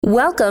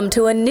Welcome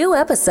to a new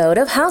episode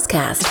of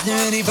Housecast. Is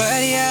there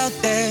anybody out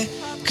there?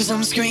 'Cause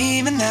I'm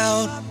screaming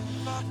out.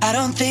 I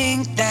don't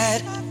think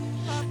that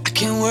I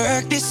can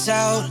work this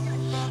out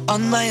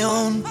on my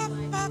own.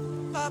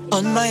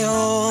 On my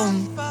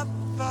own.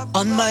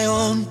 On my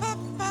own.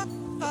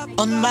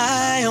 On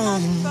my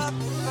own.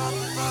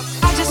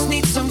 I just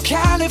need some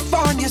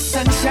California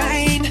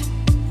sunshine.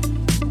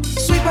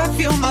 Sweet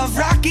perfume of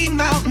Rocky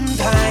Mountain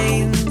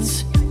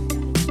pines.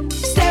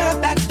 Stare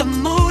up at the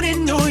moon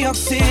in New York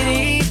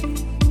City.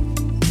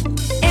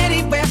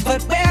 Anywhere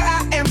but where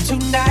I am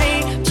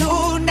tonight.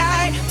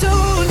 Tonight,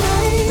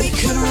 tonight. We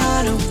could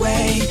run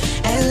away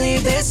and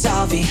leave this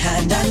all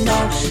behind. I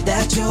know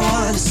that you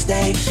wanna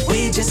stay.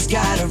 We just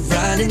gotta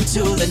run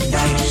into the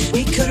night.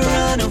 We could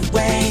run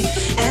away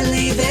and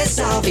leave this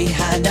all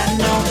behind. I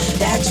know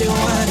that you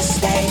wanna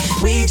stay.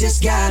 We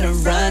just gotta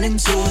run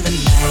into the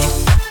night.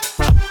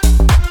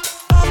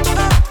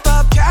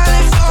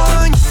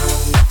 California,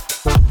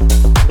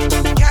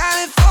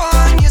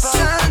 California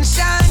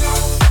sunshine.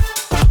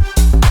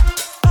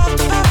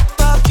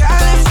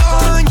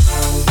 California,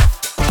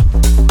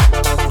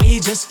 we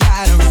just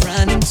gotta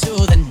run into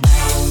the night.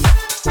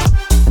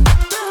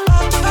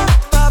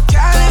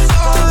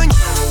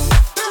 California,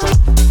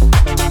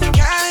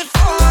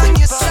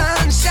 California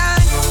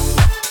sunshine.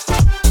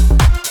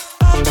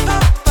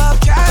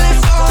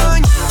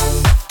 California.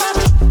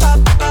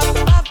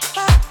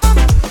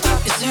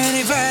 Is there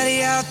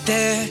anybody out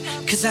there?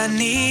 'Cause I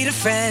need a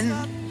friend.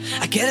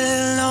 I get a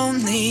little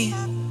lonely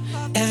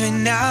every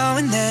now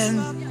and then.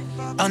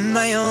 On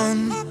my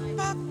own,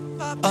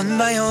 on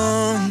my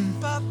own,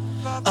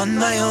 on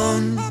my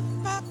own,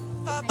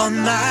 on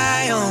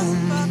my own.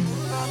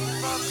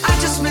 I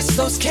just miss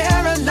those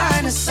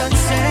Carolina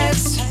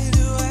sunsets.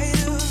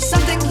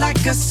 Something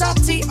like a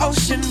salty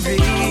ocean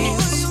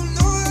breeze.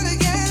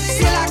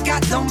 Still I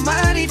got no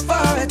money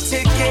for a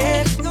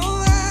ticket.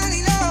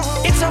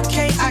 It's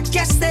okay, I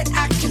guess that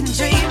I can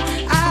dream.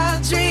 I'll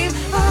dream,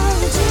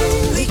 I'll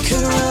dream. We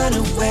could run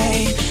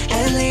away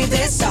and leave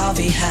this all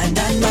behind.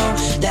 I know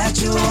that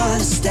you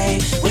wanna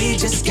stay. We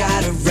just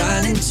gotta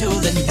run into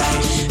the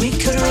night. We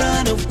could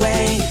run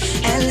away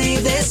and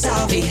leave this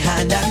all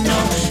behind. I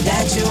know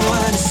that you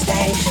wanna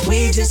stay.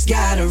 We just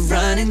gotta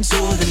run into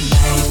the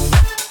night.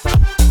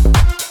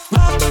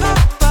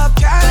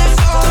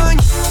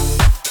 California,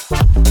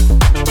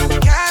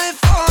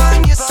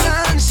 California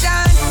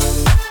sunshine.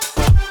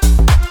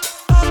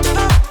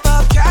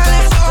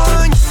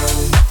 California,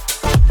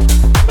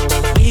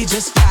 we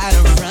just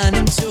gotta run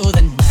into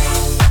the night.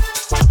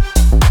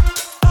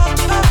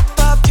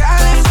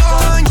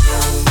 California,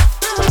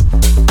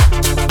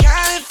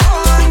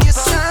 California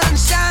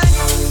sunshine.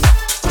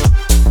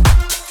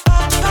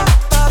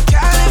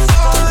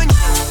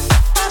 California,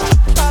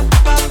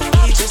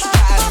 we just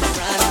gotta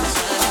run.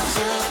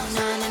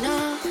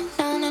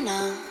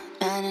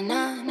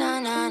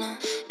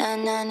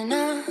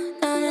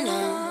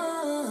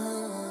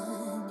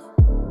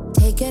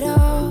 Take it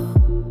all,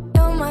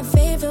 you're my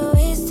favorite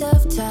waste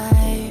of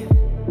time.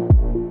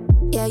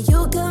 Yeah,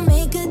 you can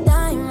make a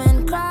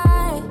diamond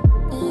cry.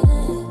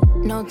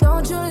 No,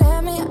 don't you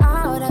let me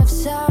out of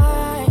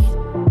sight.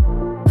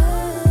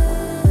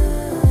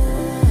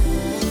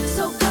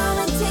 So come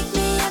and take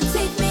me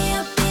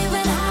up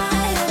even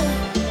higher.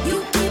 You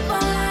keep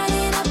on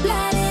lighting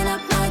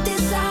up my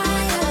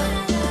desire.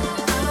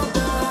 I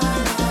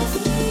wanna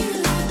feel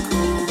like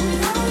ooh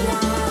la la.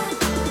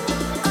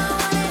 I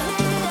wanna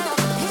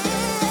hear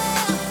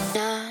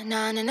na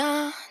na na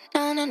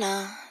na na na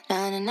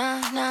na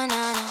na na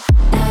na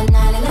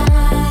na na na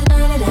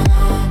na na na.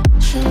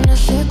 Je ne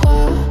sais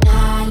quoi. Na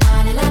na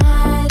na na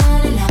na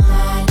na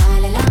na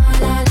na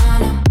na na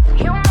na.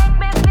 You make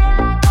me feel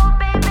like oh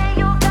baby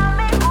you got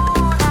me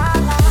ooh la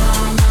la.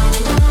 Na na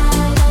na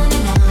na na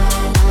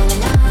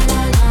na na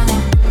na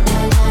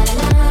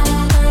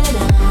na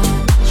na.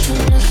 Je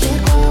ne sais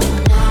quoi.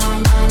 Na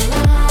na na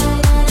na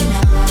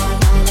na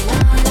na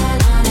na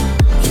na.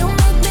 You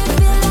make me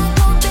feel like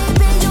oh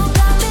baby you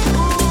got me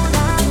ooh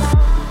la la.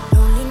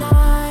 Lonely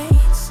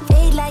nights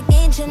fade like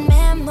ancient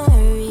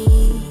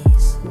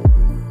memories.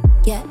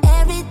 Yeah,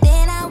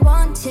 everything I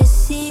want to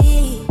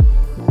see.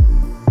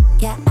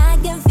 Yeah, I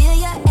can feel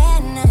your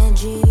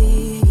energy.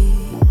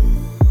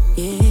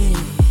 Yeah.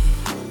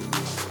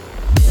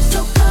 So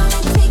come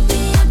and take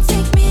me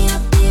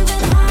up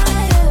even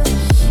higher.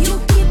 You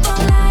keep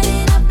on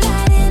lighting up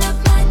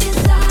my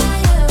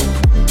desire.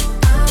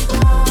 I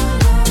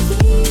wanna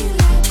feel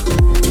like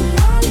ooh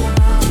la la.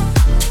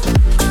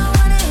 I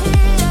wanna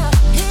hear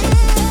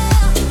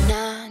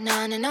na na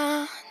na na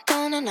na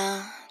na na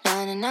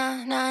na na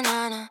na na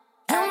na.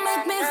 You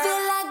make me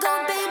feel like oh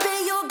baby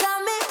you got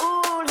me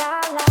ooh la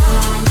la.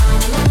 Na na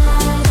na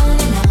na na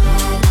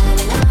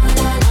na na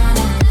na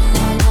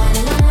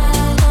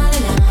na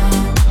na.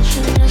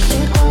 Je ne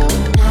sais quoi.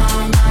 Na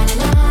na na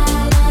na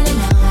na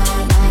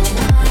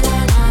na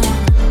na na.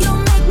 You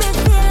make me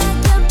feel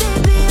like oh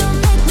baby you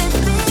make me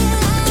feel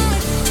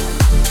like.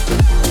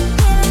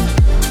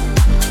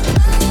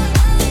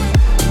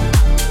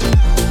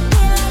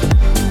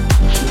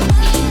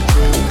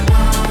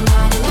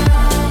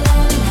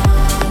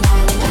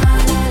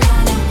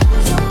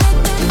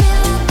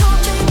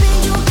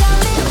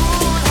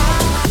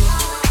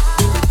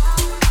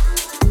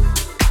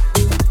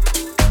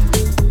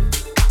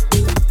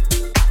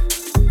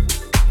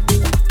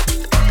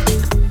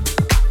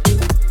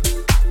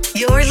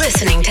 You're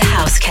listening to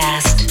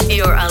Housecast,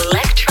 your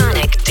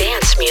electronic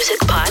dance music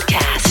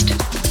podcast.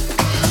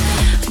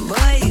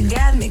 Boy, you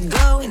got me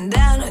going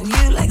down on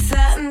you like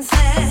satin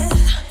said.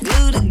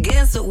 Glued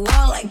against the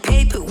wall like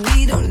paper,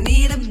 we don't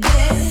need a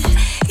bed.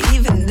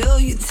 Even though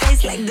you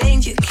taste like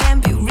danger,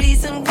 can't be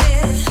reasoned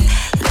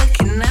with.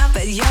 Looking up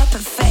at your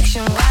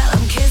perfection while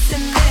I'm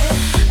kissing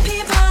it.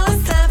 People are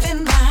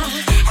stepping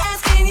by,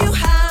 asking you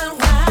how and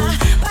why,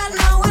 but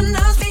no one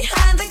knows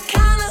behind the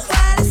counter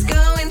what is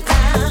going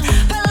down.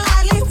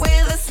 Politely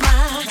with a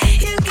smile,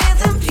 you give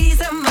them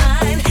peace of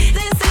mind.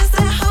 This is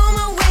the home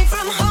away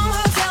from home,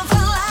 Hotel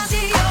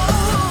Palacio.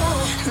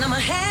 Now my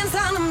hands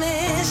on a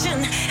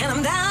mission, and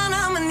I'm down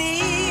on my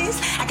knees.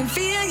 I can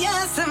feel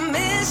your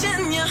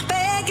submission, you're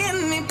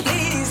begging me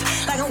please.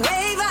 Like a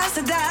wave of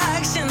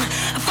seduction,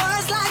 a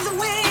force like the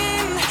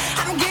wind.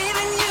 I'm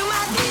giving you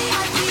my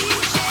VIP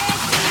check.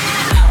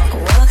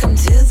 Welcome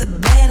to the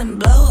bed and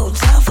blow,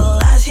 Hotel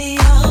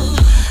Palacio.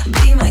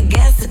 Be my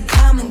guest to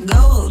come and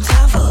go,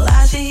 Hotel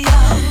Palacio.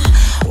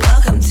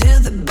 Welcome to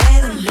the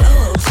bed and blow,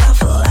 Hotel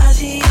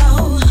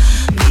Palacio.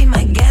 Be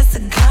my guest to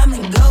come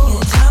and go,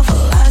 Hotel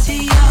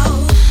Palacio.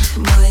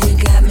 Boy, you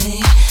got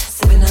me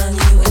sipping on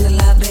you in the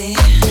lobby.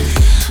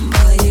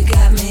 Boy, you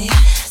got me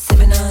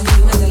sipping on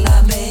you in the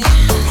lobby.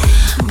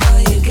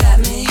 Boy, you got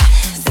me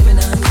sipping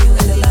on you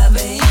in the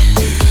lobby.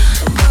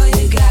 Boy,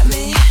 you got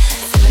me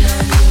sipping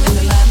on you in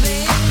the lobby.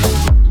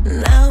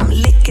 Now I'm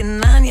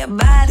licking on your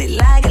body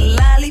like a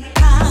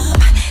lollipop.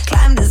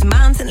 Climb this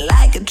mountain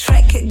like a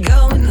trekker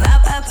going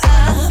up, up,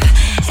 up.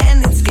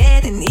 And it's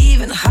getting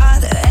even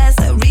harder as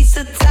I reach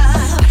the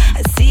top.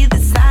 I see the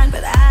sign,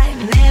 but I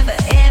ain't never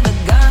ever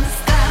gonna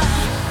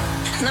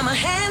stop. Now my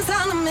hands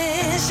on a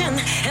mission,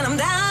 and I'm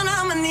down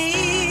on my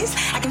knees.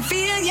 I can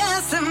feel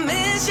your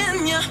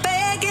submission, you're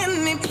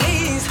begging me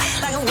please.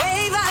 Like a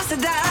wave of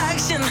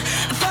seduction,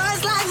 a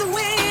force like the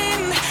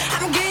wind.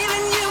 I'm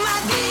giving you my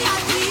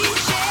VIP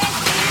check.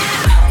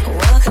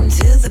 Welcome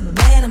to the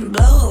bed and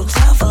blow,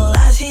 Hotel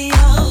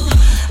Palacio.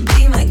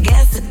 Be my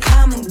guest to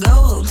come and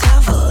go,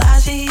 Hotel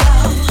Palacio.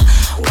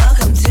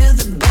 Welcome to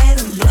the bed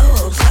and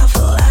blow, Hotel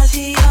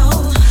Palacio.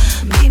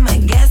 Be my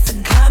guest to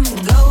come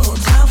and go,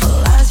 Hotel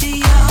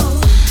Palacio.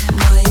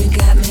 Boy, you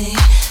got me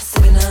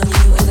sipping on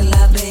you in the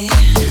lobby.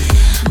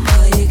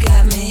 Boy, you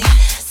got me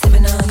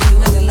sipping on you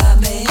in the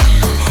lobby.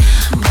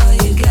 Boy,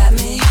 you got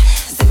me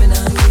sipping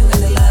on you in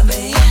the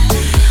lobby.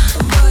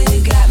 Boy, you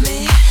got me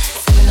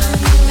sipping on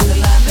you in the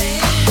lobby.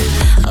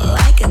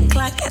 Like a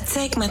clock, I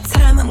take my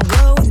time, I'm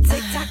going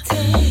tick tock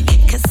tick.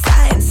 'Cause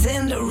I ain't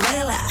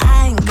Cinderella,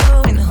 I ain't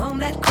going home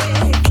that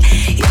quick.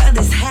 You're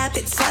this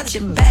habit, such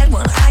a bad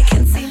one, I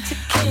can't seem to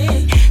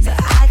kick. So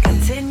I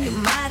continue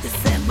my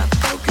descent, my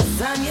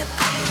focus on your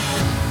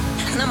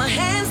thing. Now my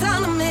hands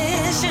on a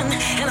mission,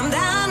 and I'm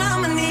down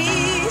on my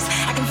knees.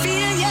 I can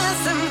feel your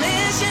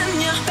submission,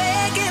 you're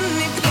begging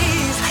me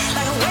please.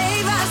 Like a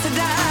wave of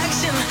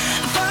seduction,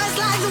 a force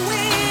like the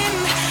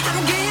wind.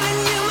 I'm giving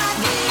you my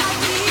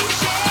VIP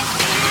check.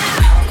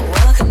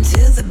 Welcome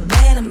to the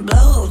bed and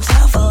blow,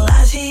 Hotel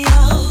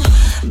Palacio.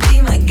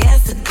 Be my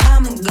guest to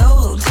come and go,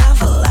 Hotel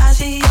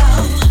Palacio.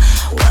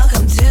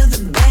 Welcome to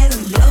the bed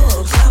and blow,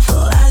 Hotel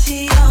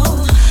Palacio.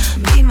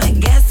 Be my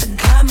guest to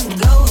come and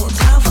go,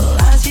 Hotel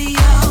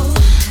Palacio.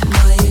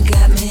 Boy, you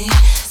got me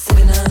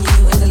sipping on you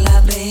in the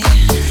lobby.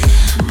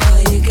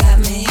 Boy, you got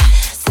me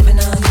sipping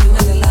on you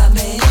in the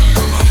lobby.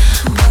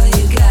 Boy,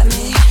 you got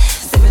me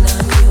sipping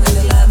on you in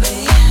the lobby.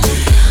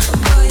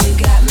 Boy, you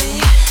got me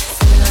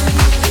sipping on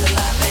you in the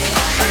lobby.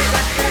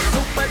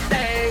 Super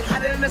thing,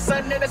 hotter than the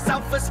sun in the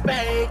south of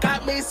Spain.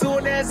 Got me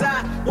soon as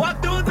I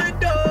walk through the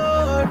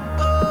door.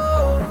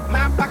 Oh,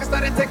 my pocket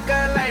started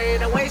tickling.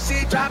 The way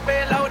she drop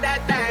it low,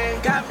 that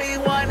thing got me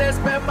wanna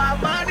spend my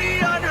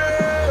money on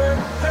her.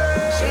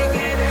 She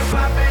get it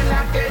poppin',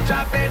 lock it,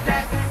 drop it,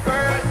 that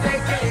birthday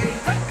cake.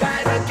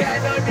 Got a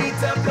candle, need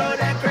to blow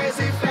that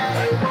crazy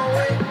flame. Won't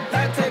wait,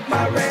 I take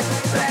my red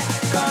black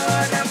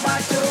card and my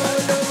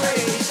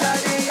jewelry.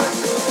 Shawty, you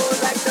cool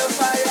like the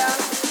fire,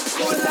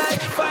 cool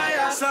like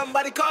fire.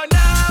 Somebody call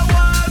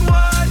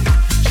 911.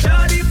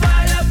 Shawty,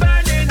 fire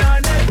burning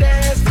on the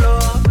dance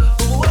floor.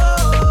 Whoa,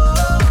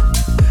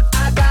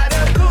 I got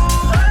a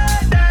cool her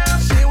down.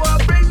 She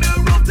won't bring the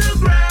roof to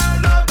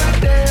ground on the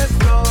dance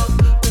floor.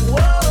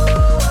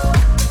 Whoa,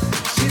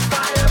 she's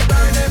fire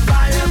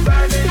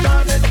burning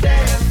on the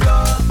dance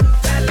floor.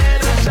 That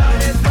little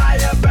shawty's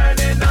fire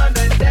burning on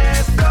the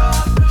dance floor.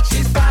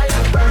 She's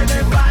fire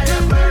burning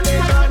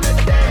on the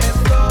dance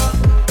floor.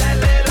 That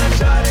little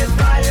shawty's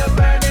fire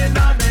burning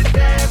on the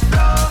dance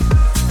floor.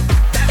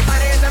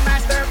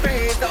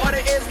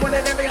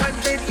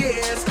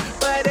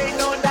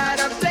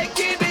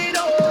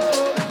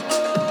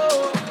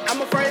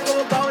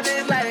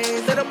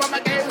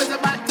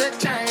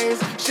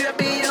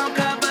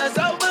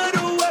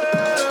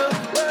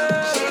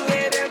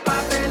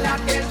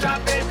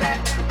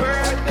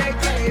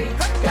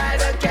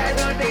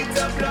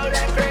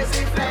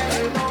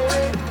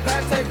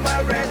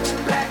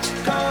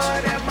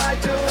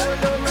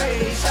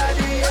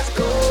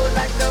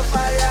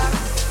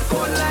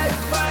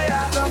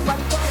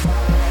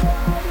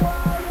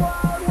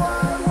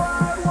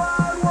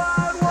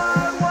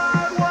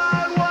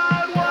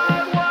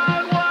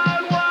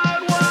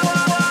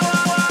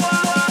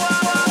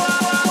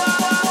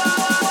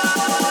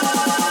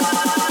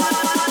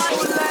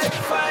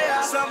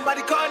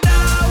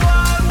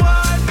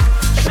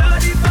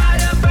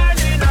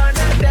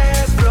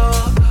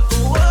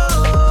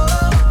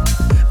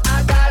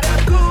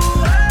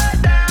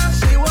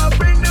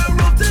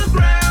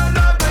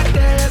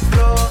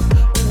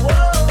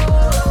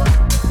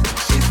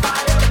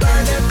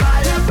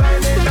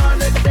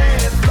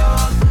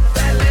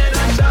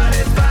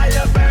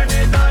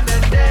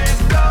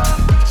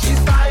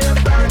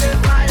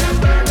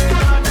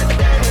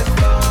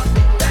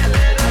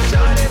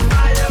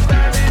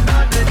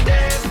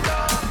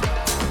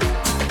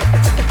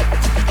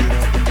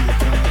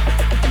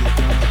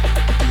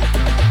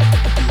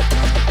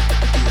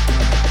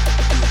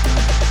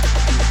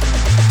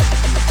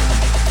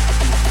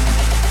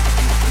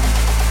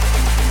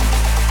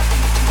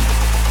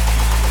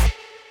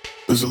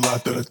 There's a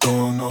lot that I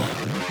don't know.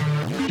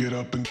 Get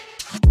up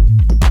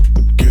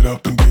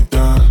and get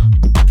down.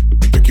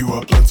 Pick you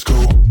up, let's go.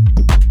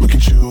 We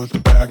can chill at the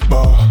back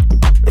bar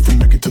if we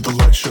make it to the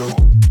light show.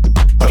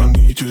 I don't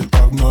need you to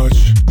talk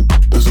much.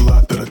 There's a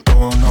lot that I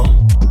don't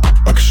know.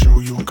 I can show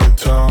you a good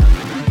time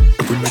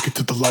if we make it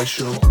to the light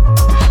show.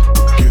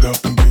 Get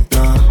up and get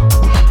down.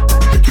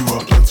 Pick you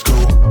up, let's go.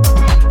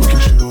 We can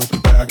chill at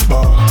the back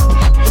bar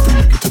if we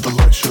make it to the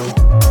light show.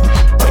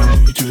 I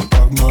don't need you to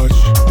talk much.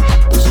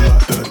 There's a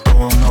lot that I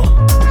don't know.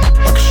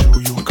 I can show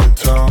you a good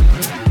time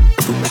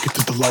if we make it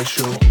to the light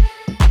show.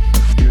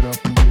 Get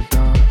up and get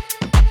down.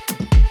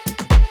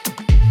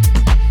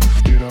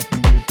 Get up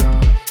and get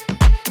down.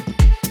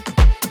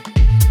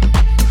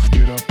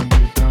 Get up and get down. Get up and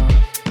get down.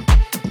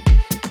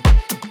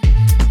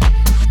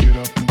 Get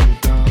up and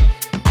get down.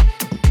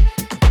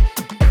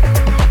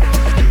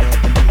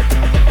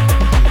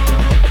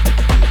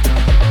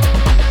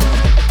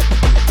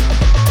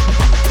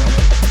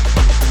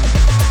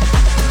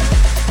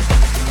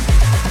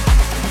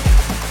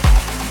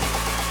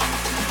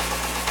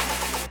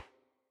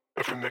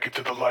 If we make it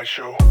to the light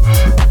show,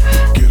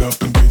 get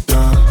up and get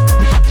down.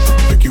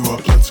 Pick you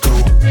up, let's go.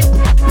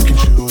 We can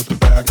chill at the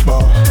back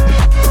bar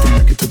if we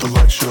make it to the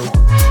light show.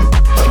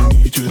 I don't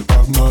need you to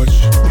talk much.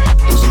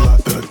 There's a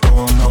lot that I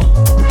don't know.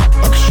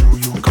 I can show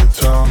you a good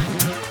time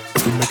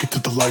if we make it to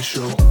the light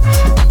show.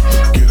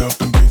 Get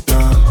up and get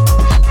down.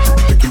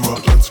 Pick you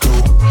up, let's go.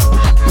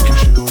 We can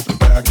chill at the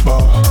back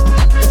bar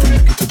if we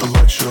make it to the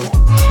light show.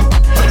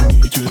 I don't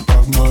need you to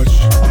talk much.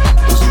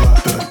 There's a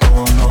lot that I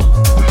don't know.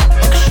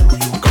 I can show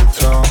you a good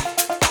time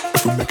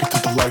if we make it to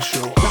the light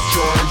show.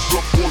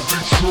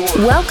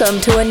 Welcome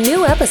to a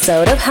new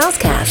episode of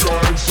Housecast. Put your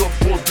hands up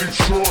for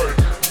Detroit.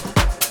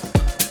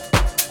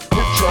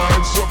 Put your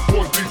hands up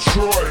for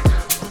Detroit.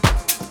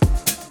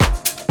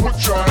 Put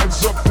your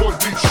hands up for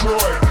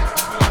Detroit.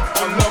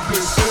 I love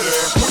this city.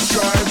 Put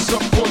your hands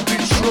up for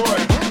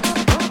Detroit.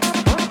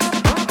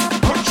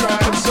 Put your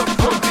hands up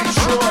for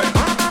Detroit.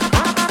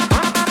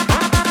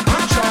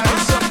 Put your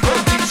hands up for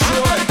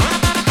Detroit.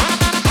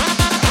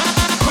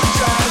 Put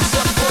your hands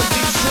up for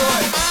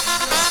Detroit.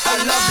 I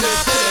love this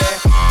city.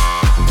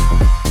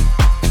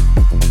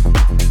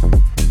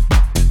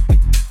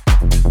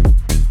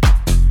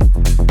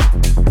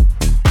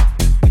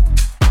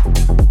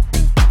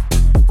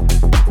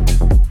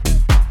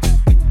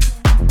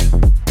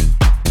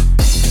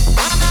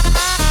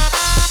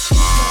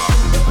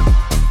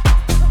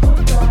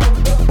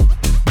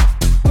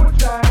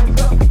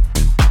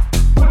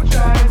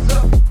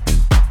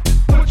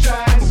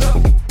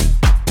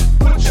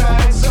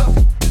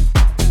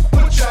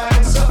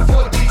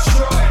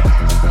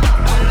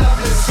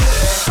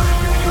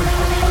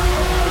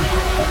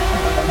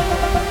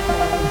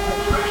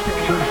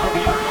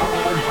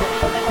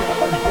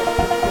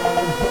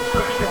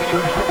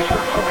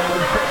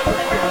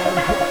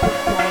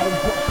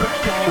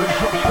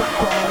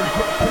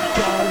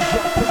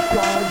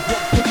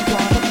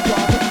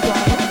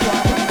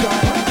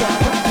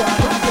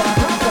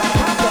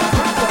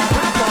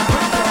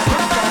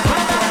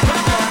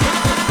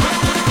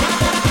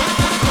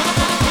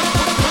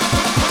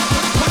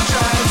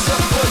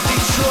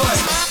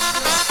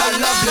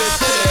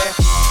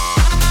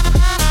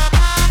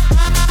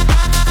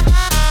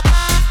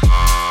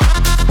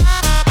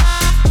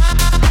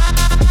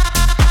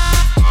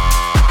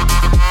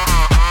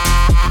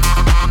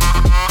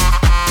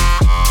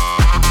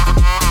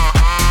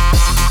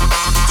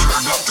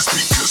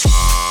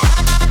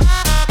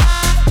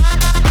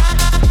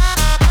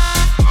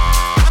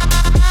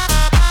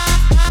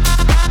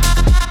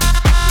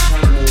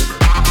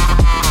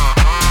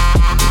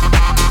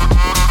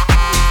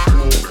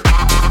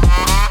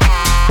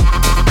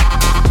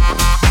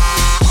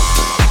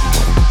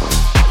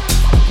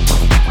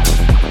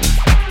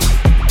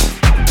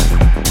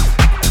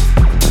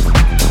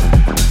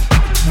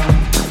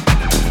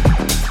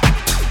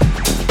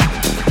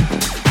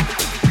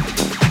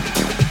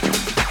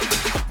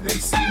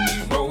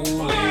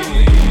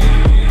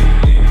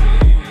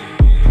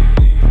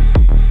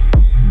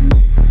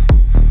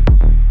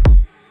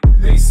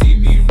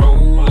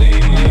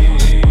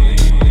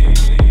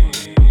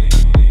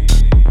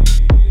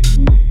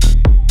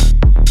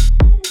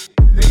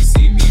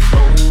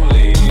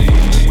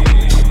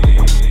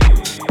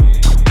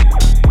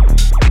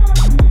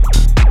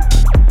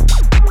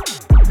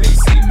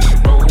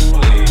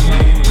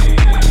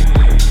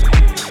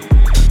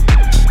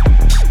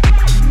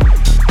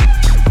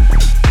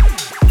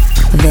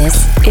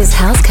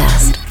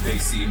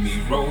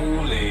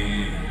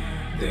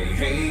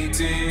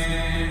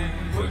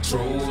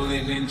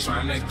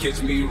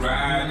 catch me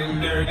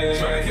riding dirty.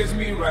 Tryna catch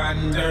me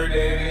riding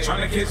dirty.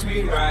 Tryna catch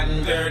me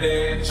riding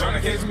dirty.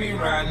 Tryna catch me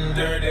riding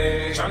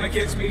dirty. Tryna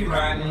catch me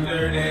riding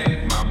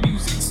dirty. My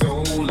music's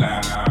so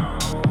loud,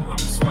 I'm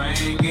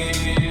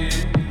swinging.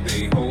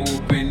 They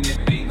hoping that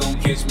they gon'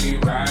 catch me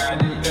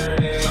riding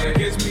dirty. Tryna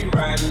catch me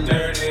riding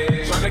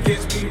dirty. Tryna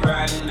catch me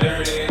riding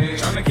dirty.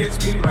 Tryna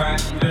catch me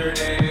riding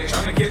dirty.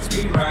 Tryna catch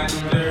me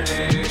riding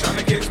dirty.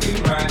 Tryna catch me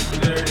riding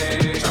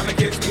dirty. Tryna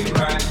catch me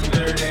riding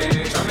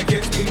dirty. Tryna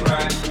catch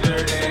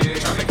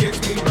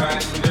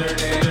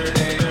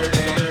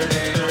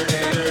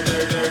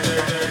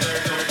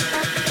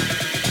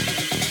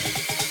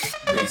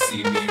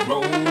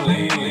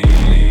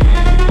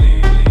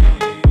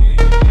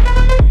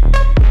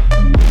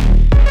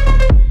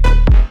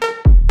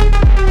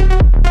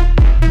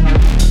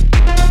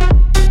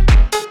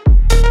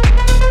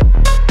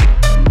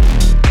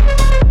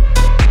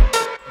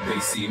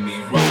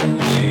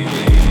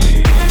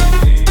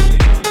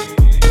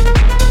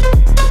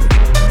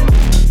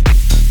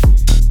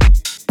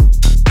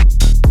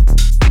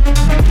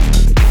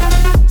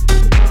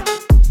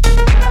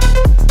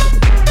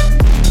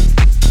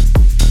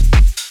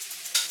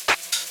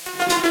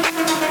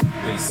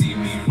see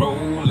me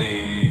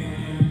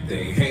rolling,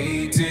 they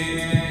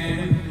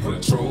hating,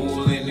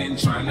 patrolling and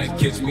trying to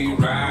catch me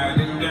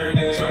riding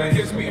dirty, trying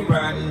to catch me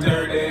riding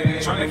dirty,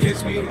 trying to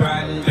catch me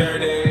riding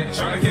dirty,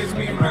 trying to catch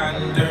me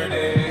riding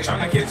dirty,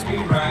 trying to catch me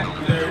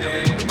riding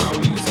dirty. My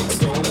music's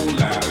so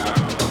loud,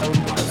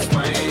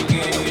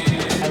 swinging,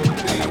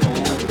 they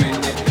hoping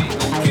that they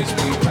gon' catch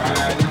me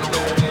riding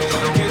dirty,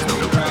 trying to catch me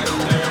riding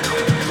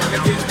dirty, trying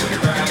to catch me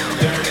riding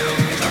dirty,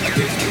 trying to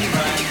catch me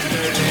riding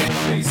dirty.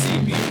 They see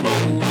me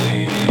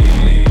rolling.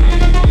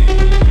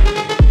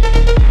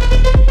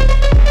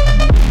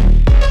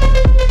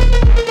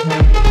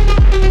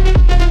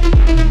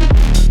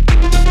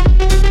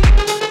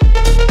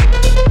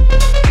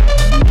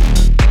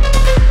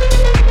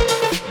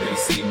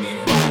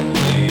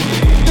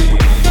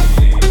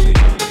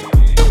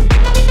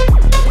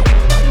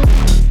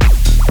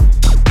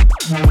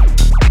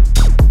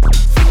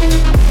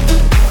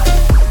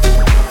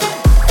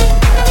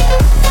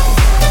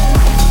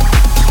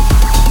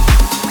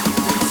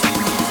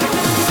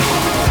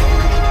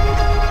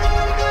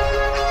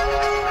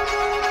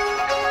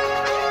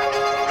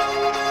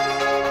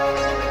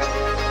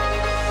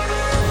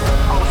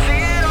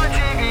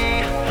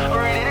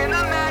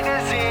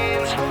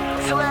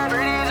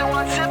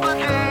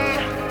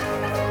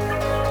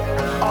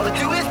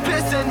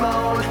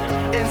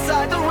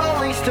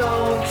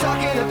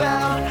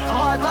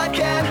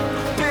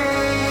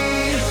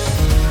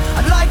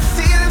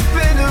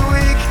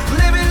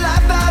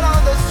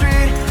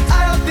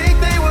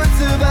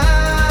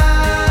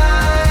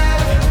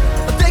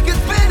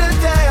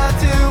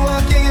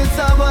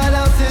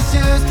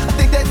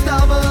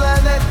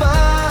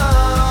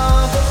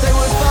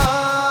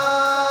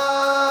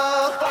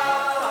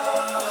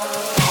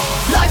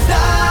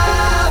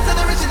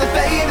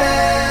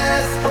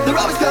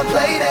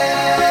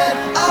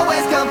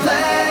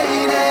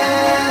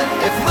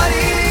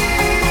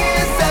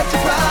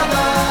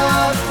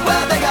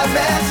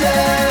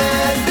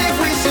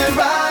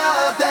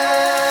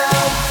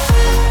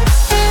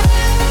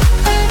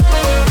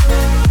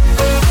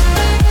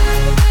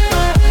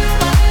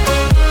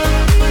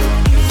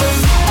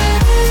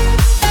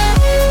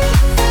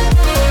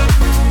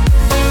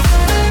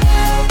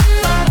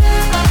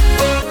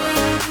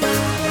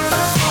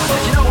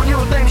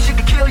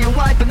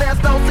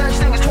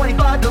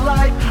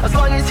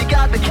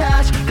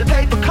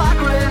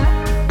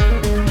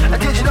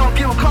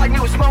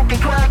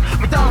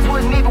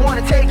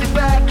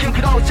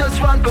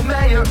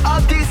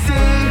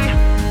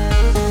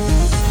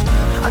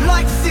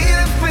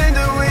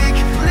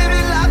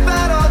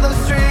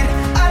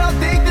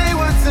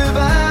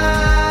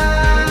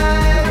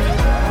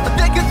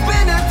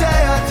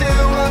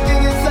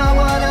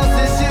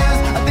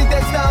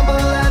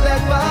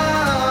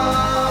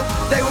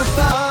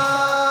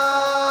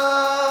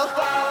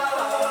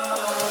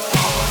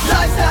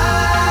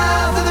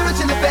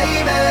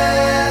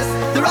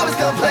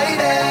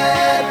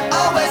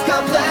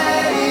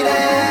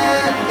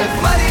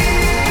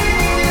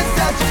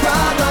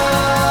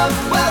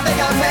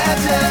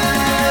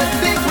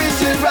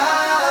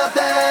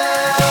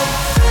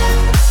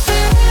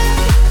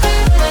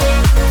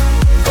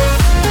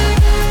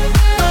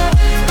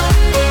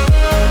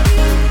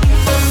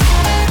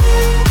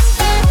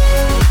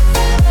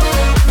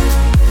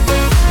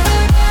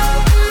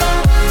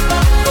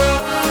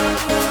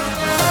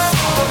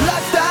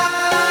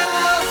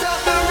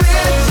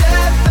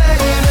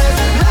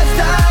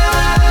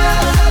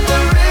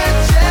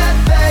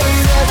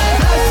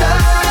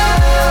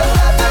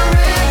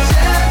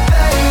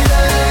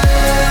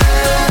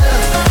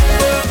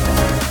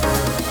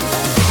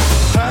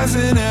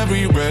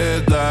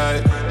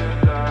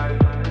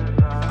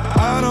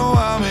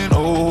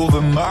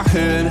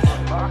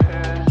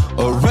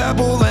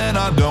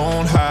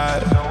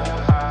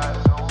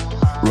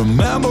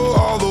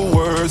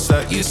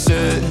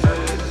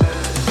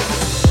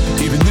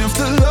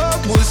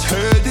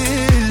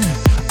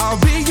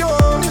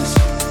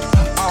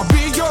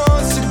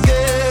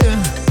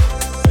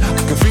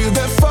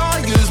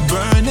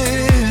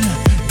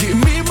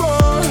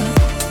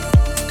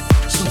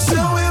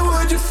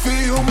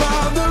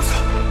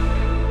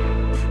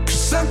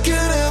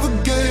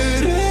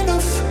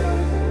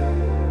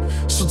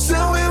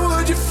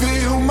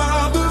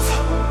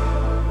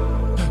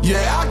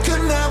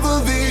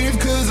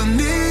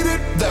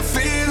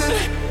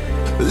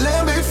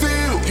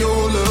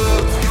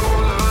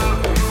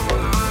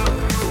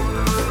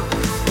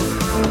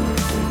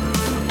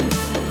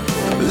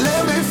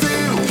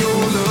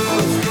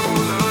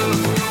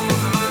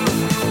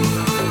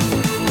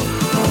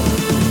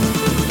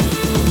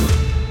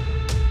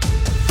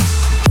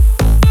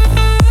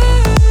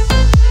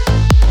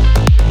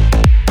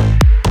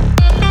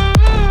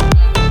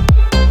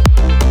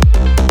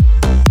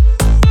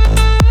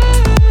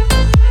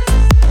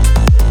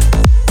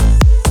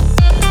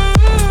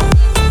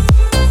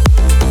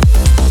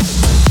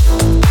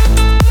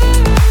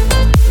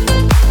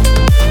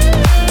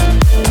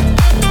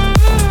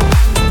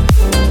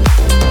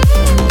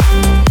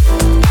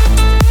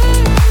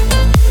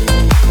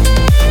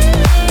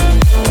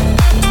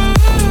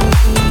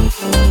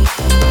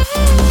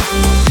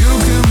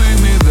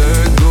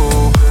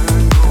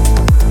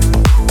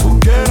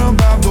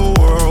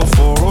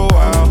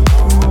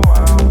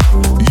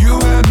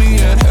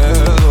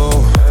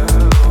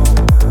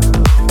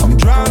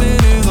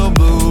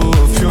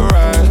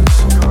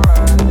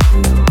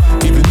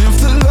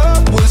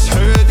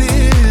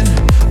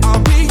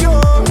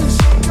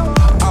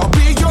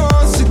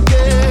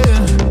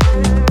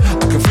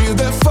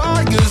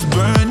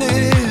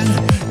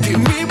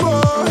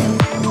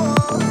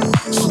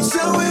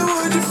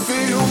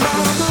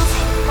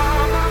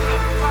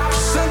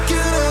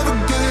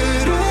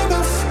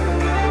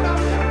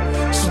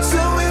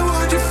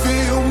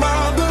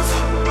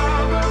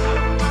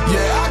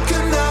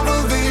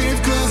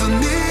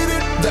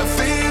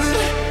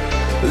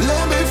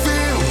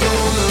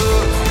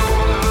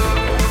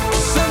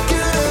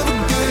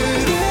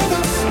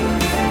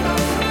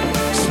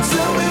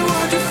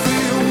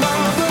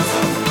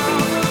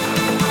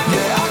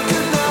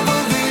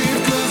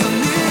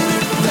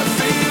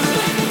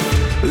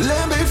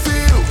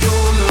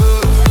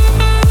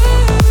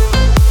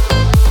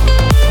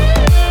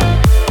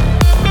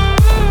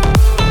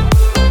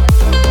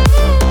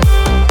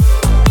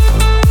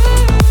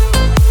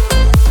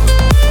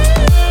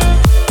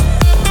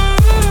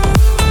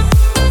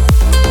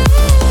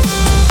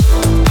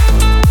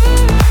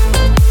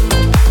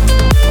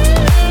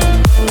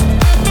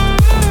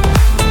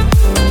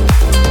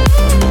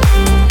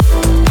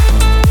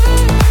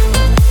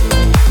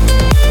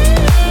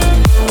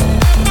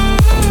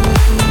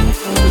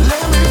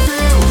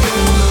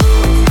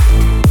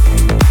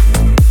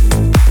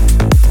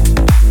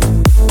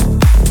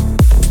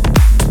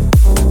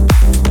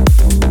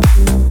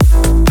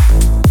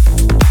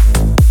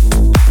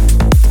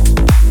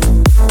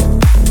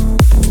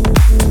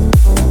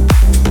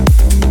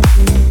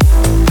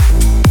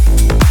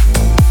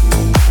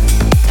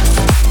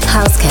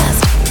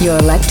 your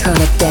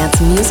electronic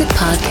dance music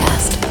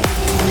podcast.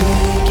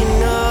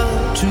 Waking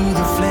up to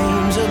the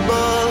flames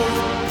above.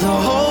 The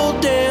whole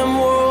damn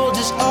world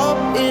is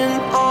up in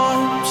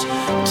arms.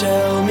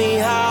 Tell me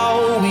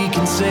how we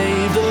can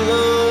save the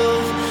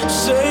love,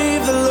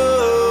 save the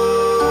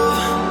love.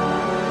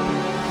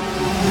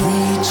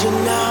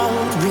 Reaching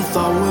out with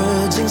our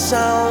words and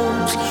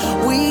sounds,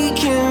 we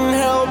can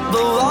help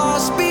the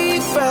lost be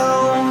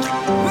found.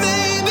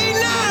 Maybe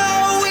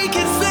now we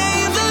can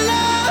save the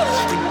love,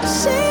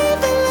 save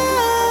the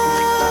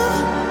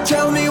love.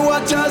 Tell me,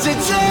 what does it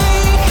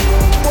take?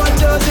 What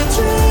does it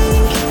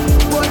take?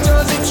 What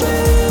does it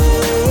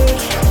take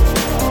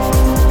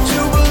to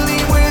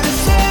believe we're the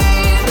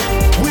same?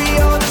 We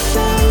are the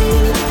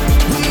same.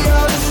 We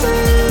are the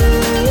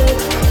same.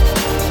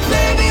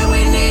 Maybe we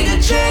need a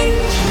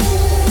change.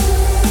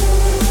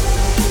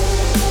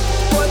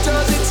 What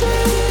does it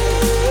take?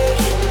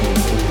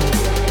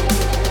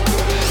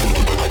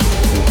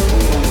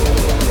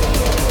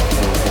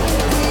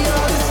 We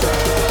are the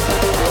same.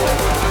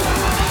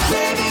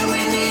 Maybe we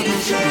need a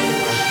change.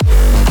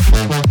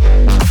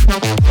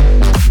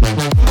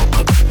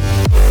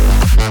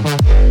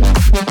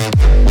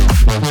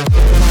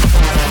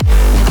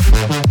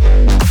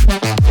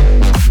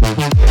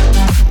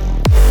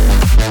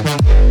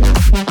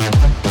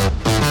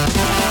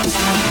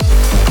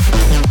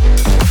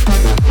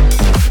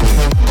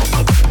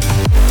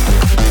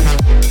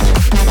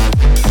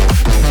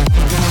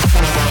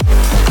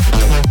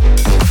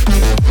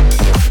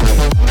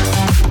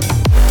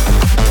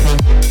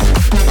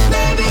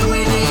 Maybe we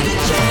need a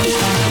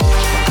change.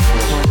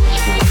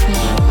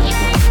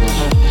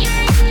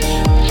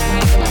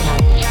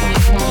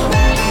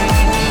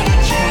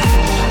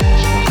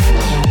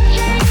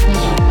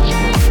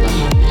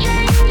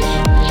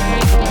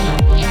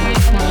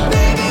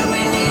 Maybe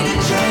we need a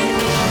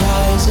change.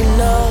 Rising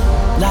up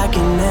like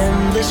an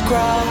endless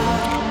crowd,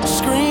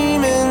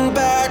 screaming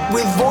back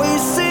with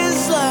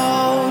voices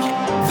loud.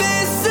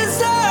 This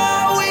is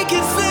how we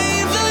can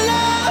save the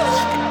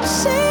love,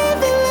 save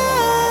the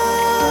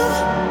love.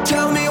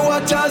 Tell me,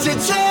 what does it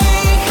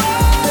take?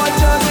 What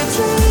does it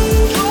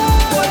take?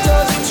 What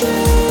does it take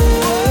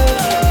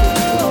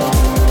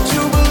to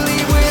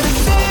believe we're the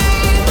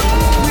same?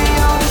 We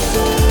are the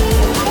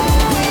same.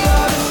 We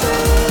are the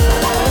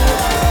same.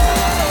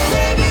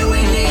 Maybe we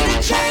need a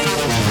change.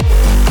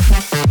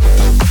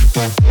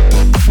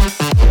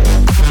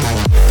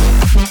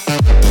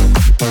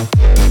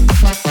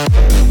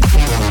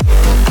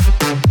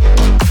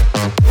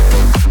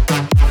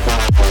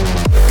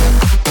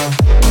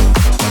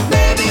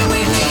 Maybe we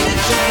need a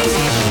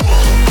change.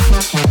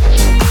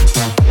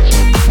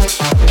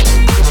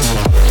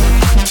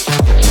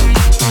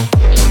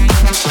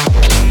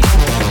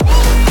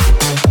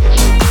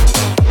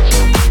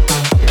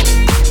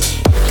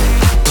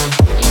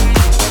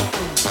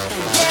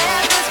 Yeah,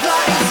 this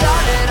party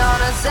started on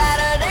a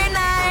Saturday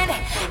night.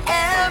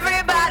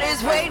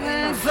 Everybody's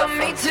waiting for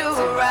me to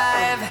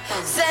arrive.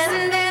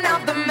 Sending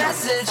out the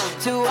message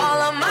to all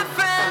of my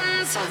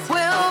friends.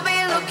 We'll be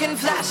looking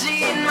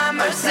flashy in my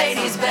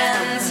Mercedes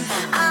Benz.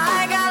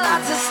 I got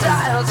lots of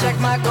style, check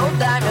my gold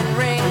diamond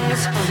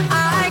rings.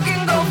 I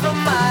can go for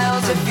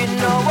miles if you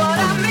know what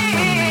I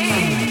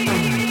mean.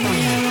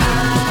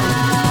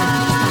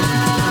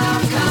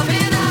 I'm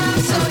coming up,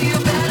 so you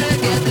better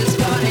get this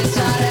party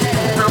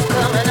started. I'm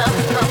coming up,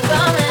 I'm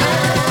coming.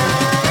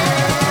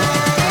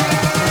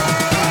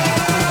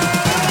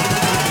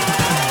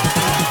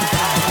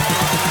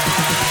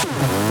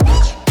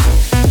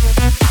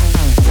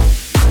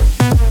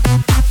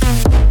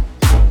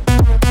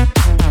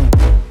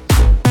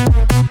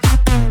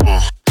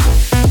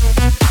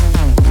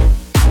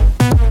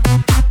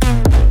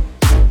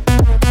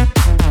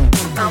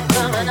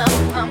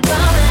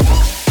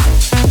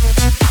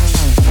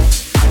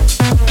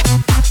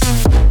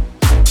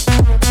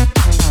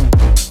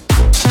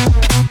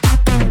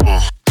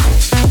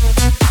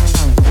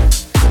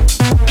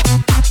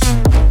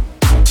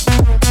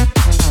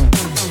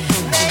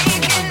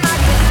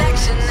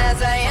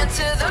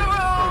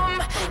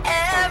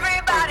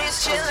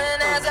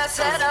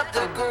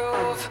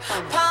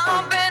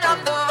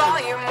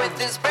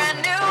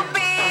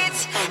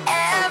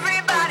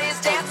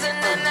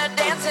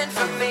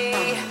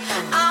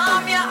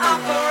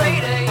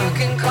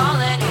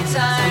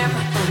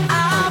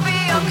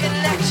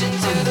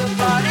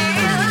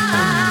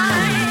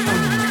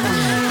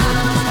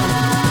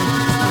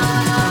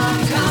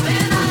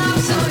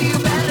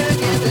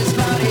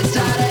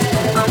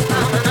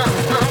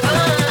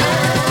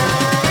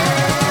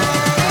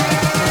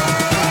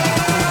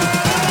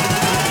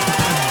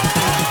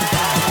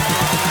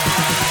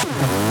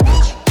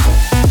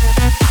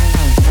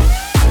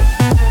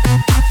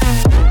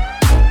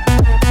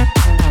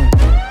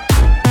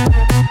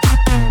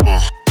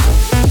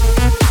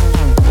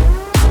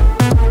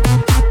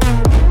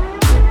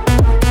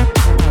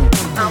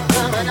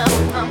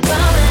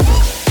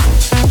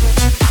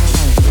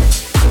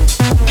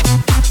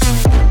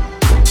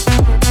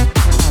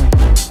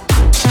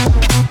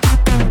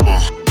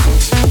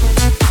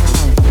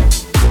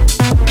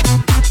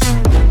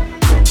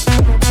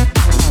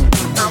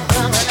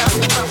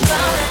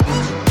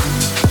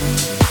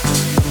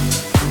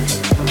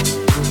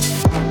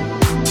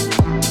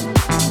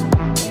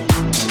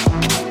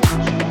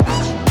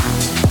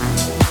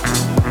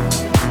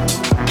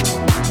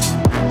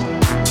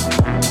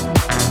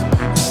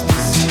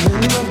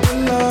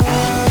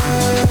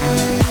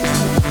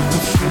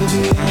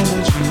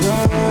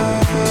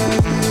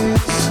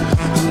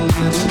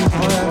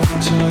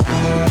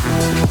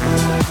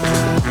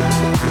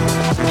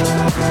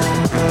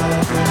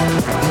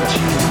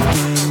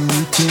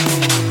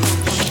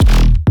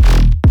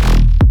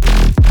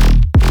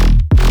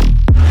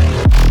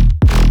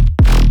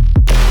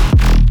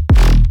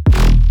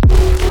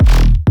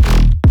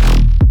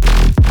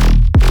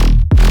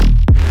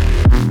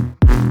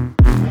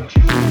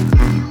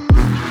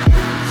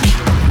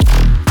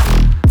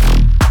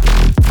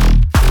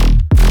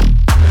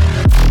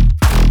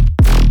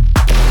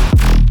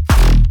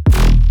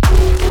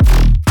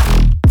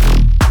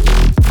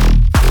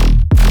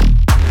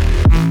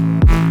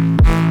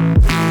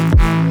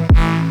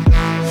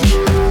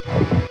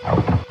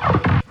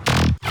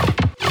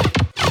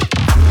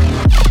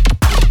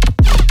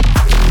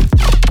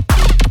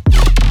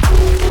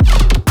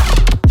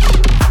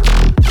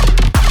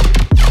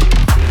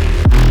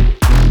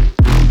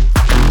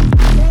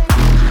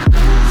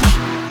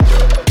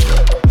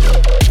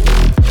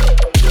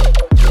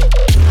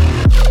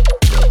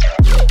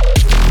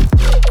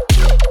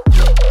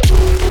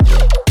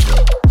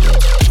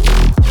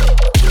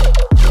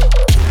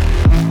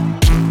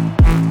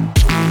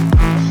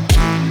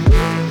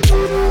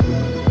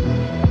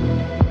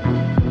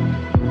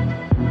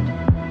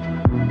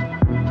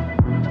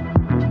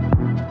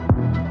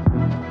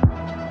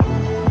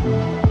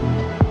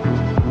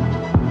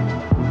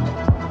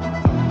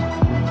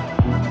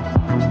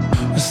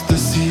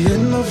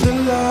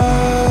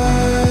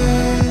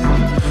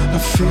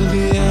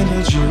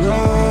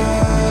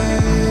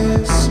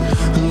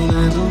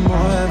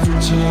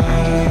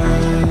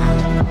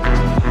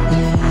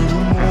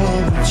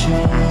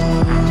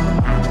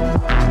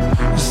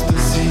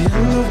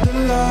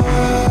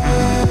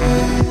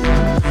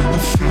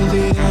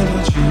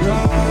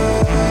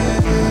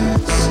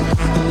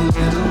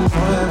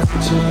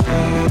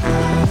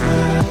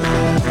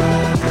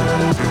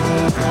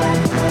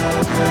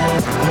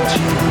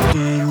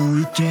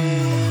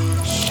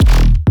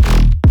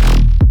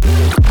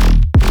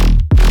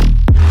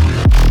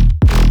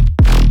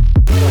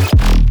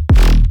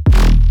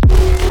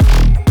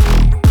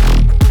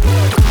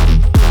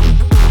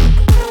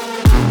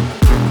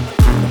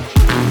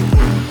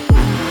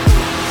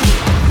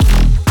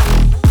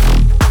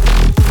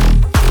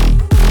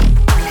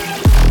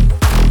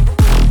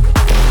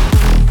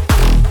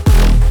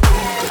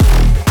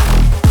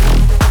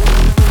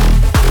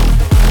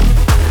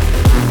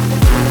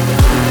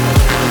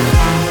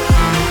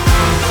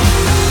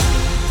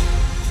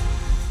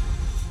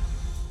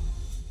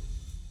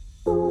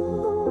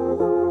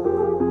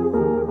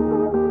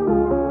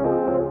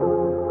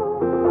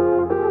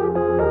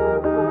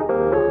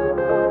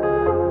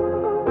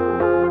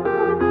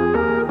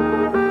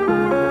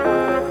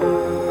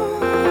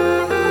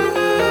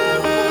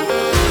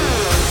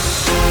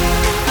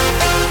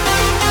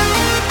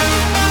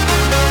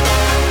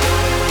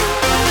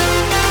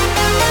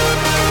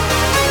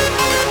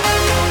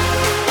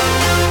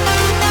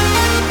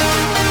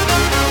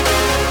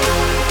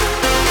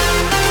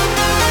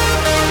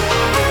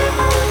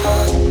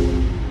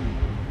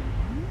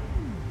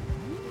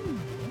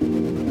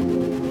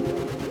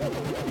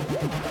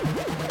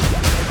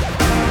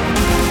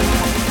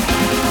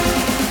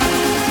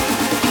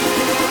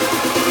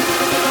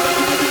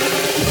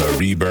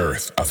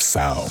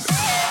 sound.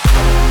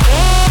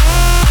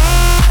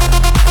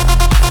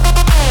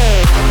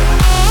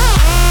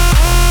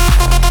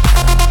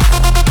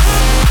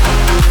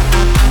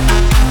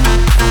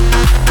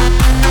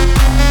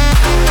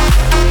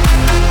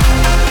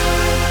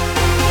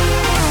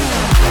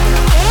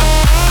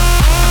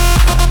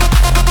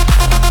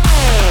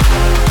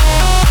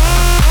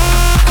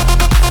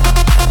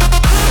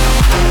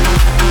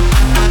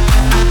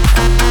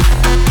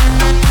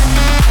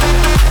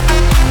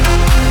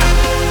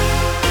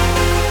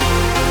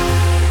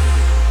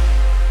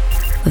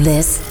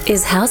 This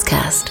is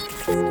Housecast.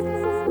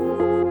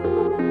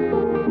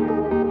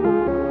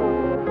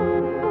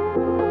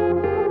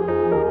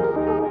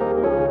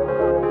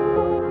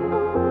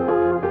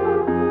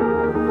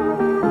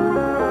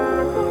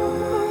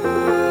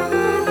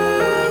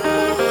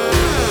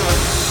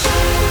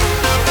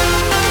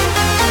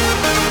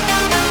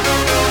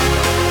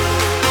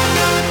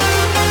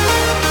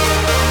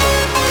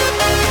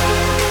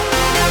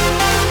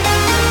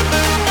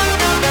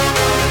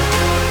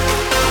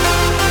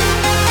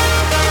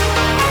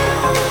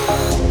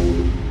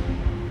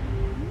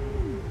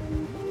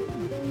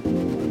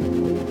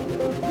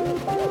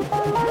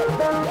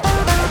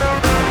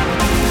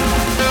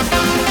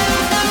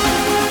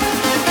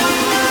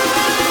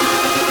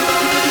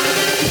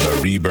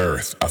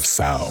 Rebirth of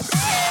sound.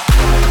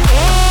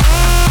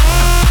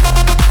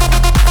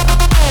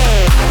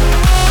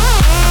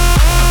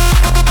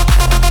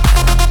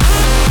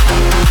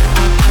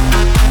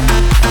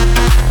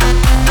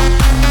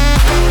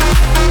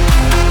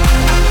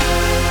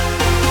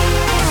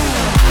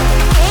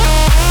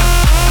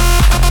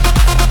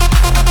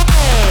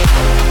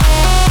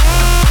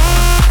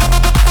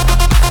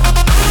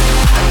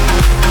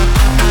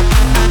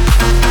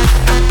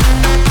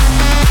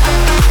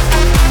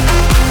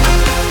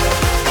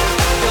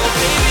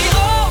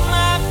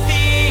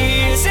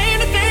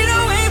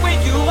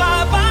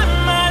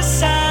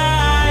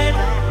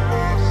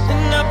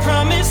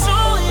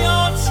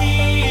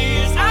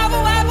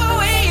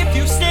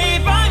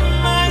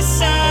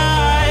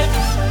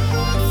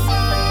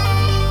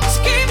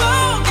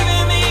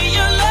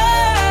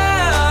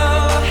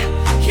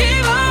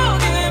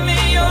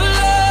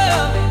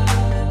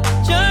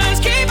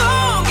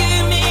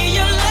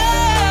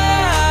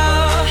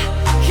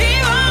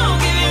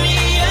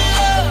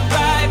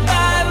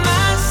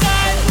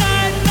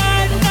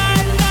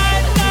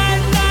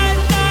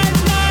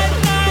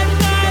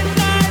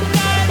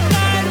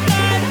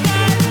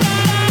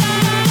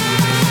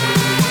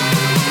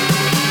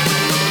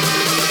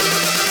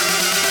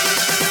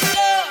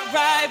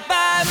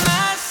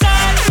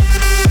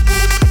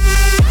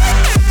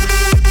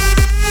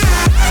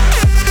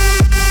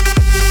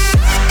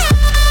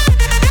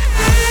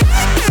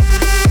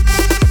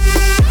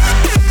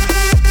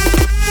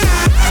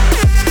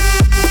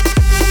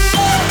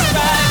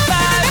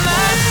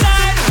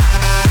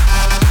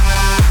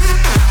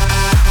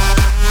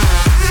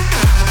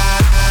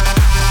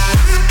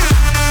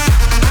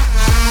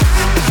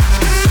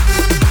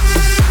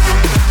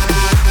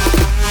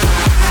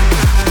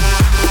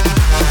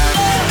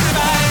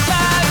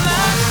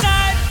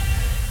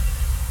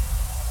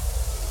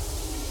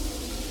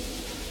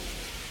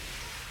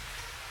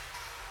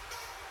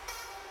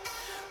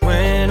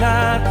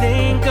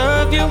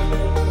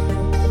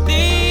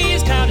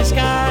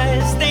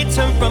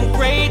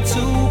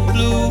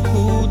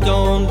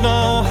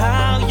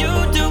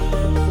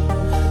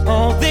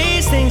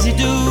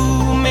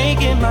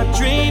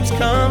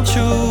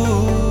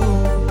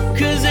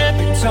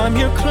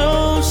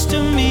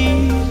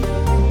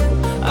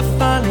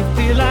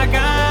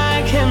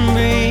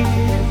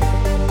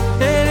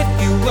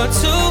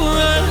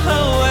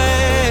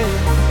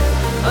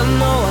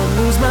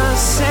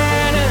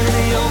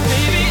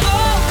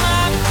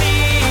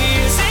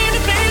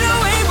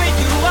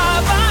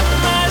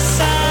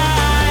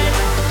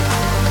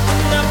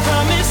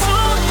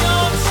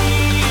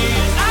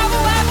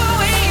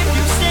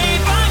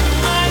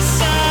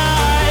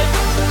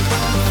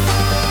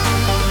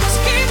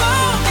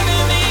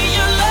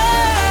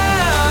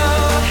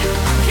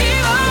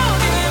 Keep on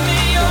giving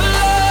me your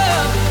love.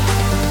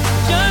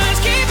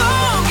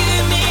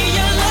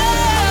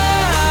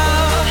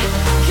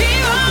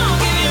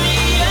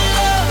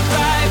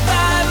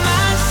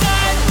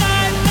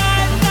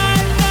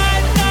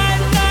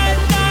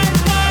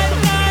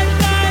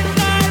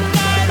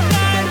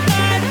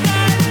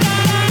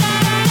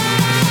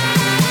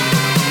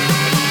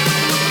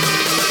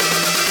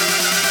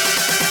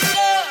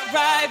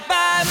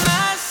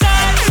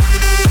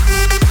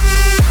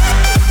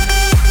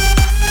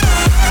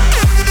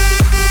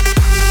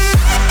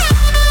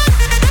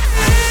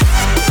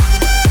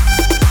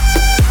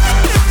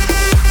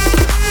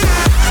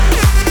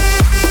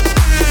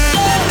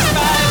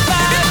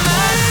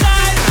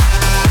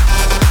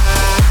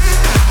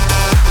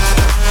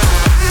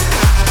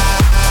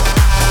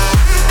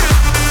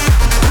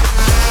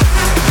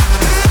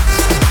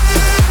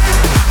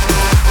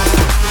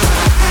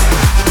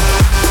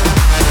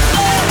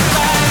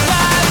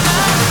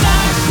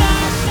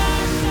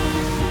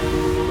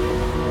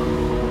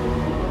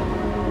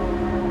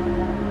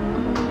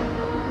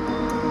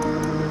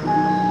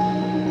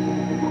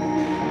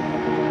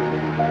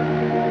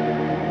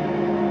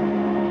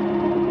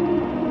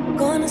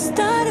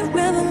 start a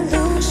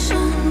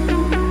revolution.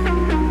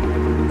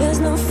 There's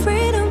no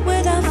freedom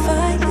without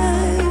fire.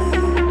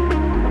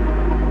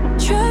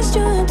 Trust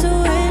your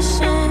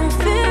intuition.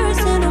 Fear is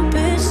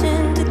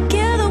inhibition.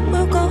 Together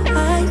we'll go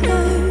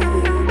higher.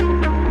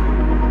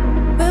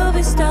 We'll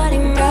be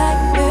starting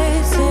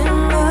rapids in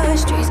the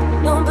streets.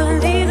 Don't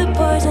believe the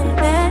poison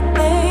that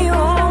they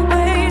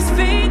always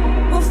feed.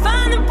 We'll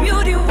find the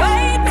beauty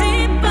way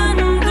deep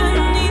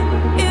underneath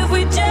if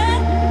we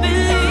just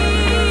believe.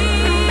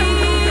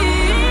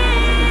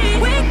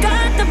 We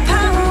got the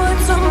power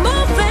to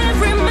move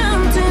every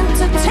mountain,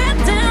 to tear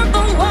down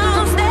the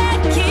walls that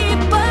keep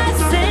us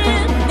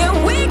in. Yeah,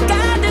 we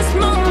got this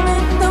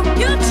moment, the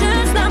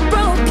future's not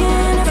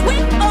broken. If we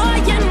all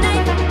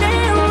unite,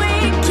 then we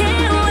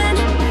can win.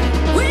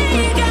 We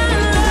got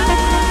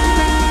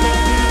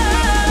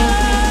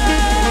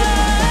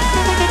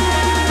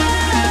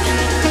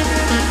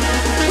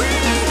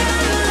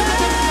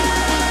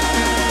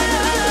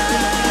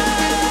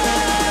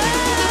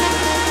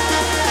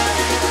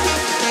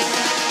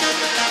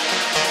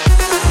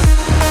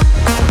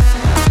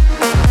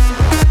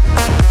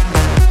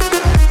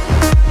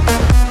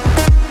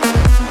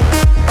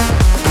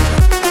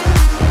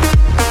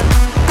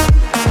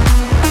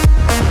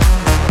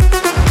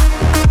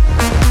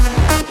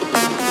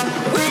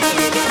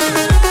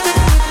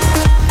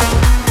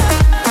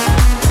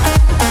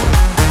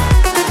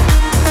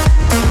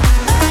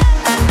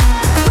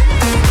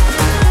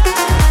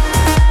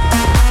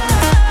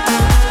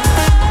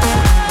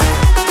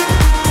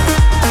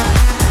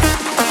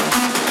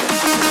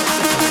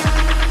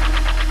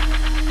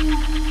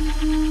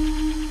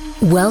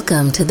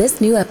Welcome to this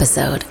new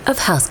episode of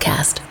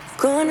Housecast.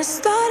 gonna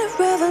start a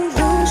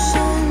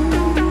revolution.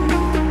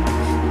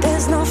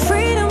 There's no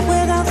freedom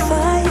without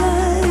fire.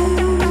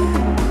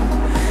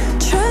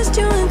 Trust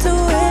your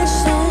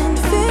intuition.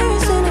 Fear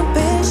is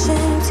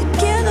inhibition.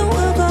 Together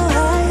we'll go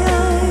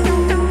higher.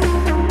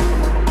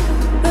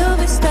 We'll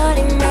be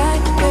starting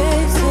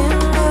rapids in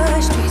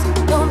the streets.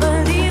 Don't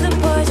believe the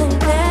poison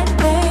that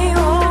they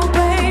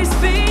always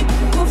feed.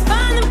 We'll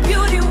find the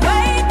beauty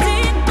way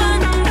deep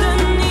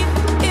underneath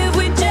if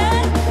we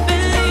just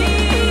believe.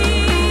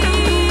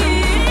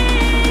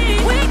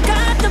 We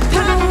got the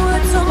power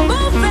to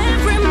move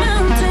every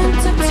mountain,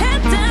 to tear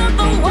down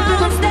the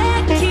walls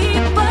that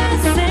keep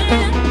us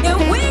in. Yeah,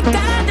 we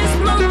got this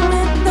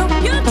moment, the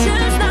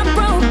future's not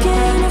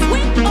broken. If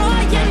we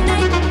all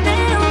unite,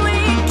 then we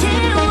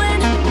can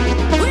win.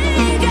 We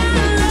got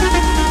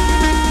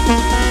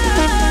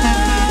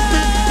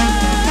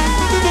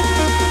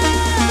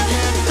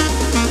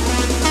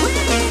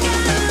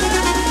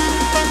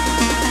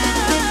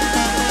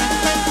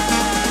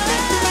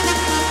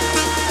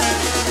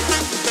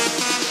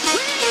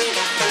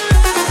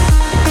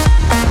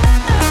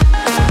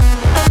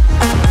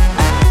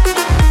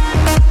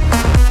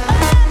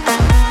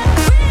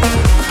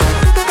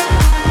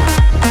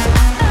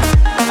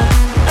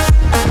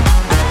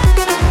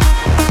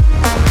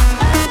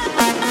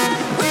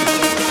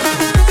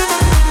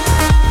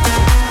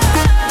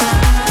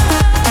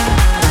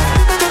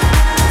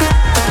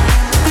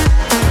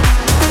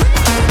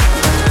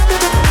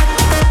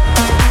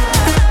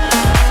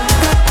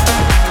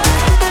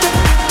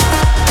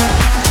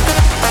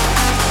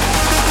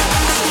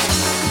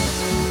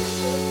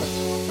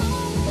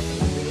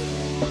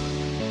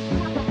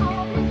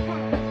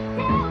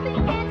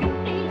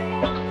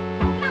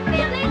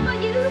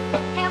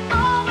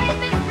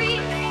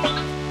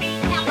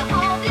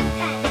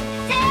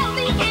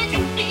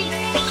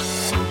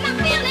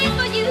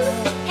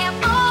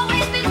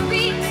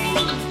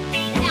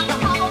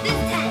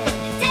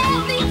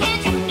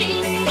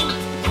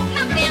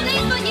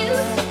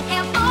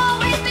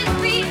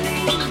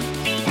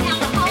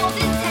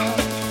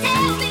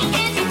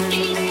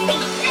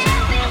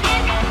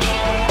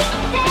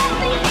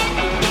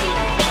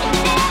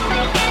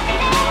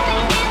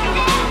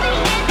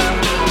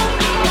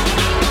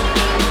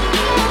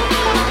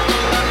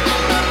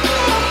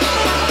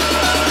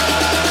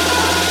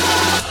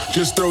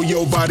Just throw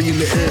your body in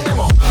the air. Come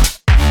on.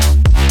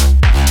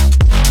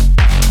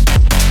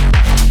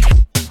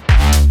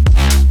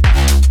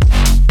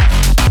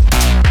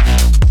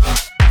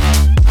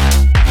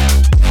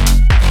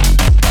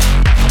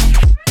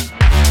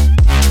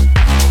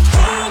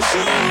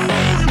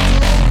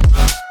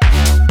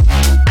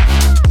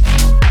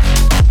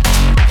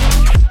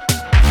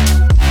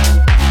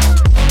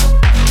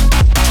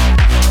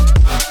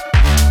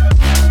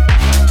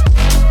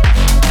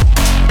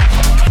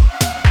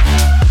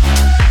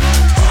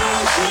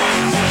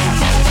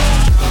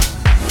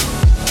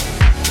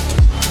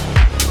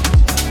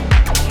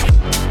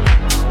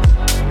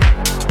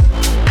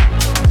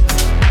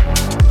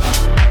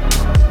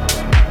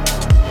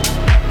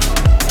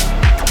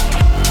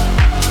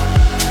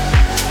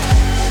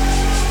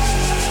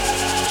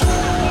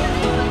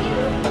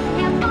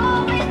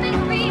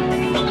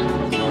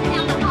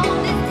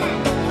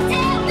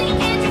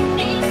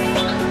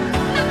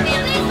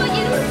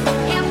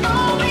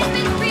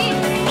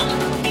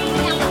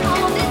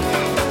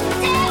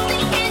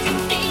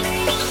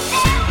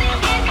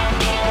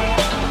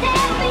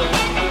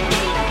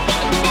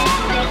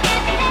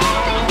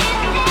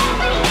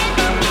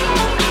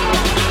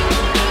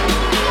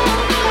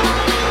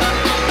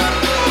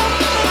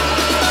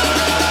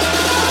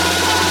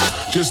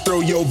 Just throw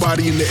your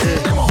body in the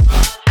air. Come on.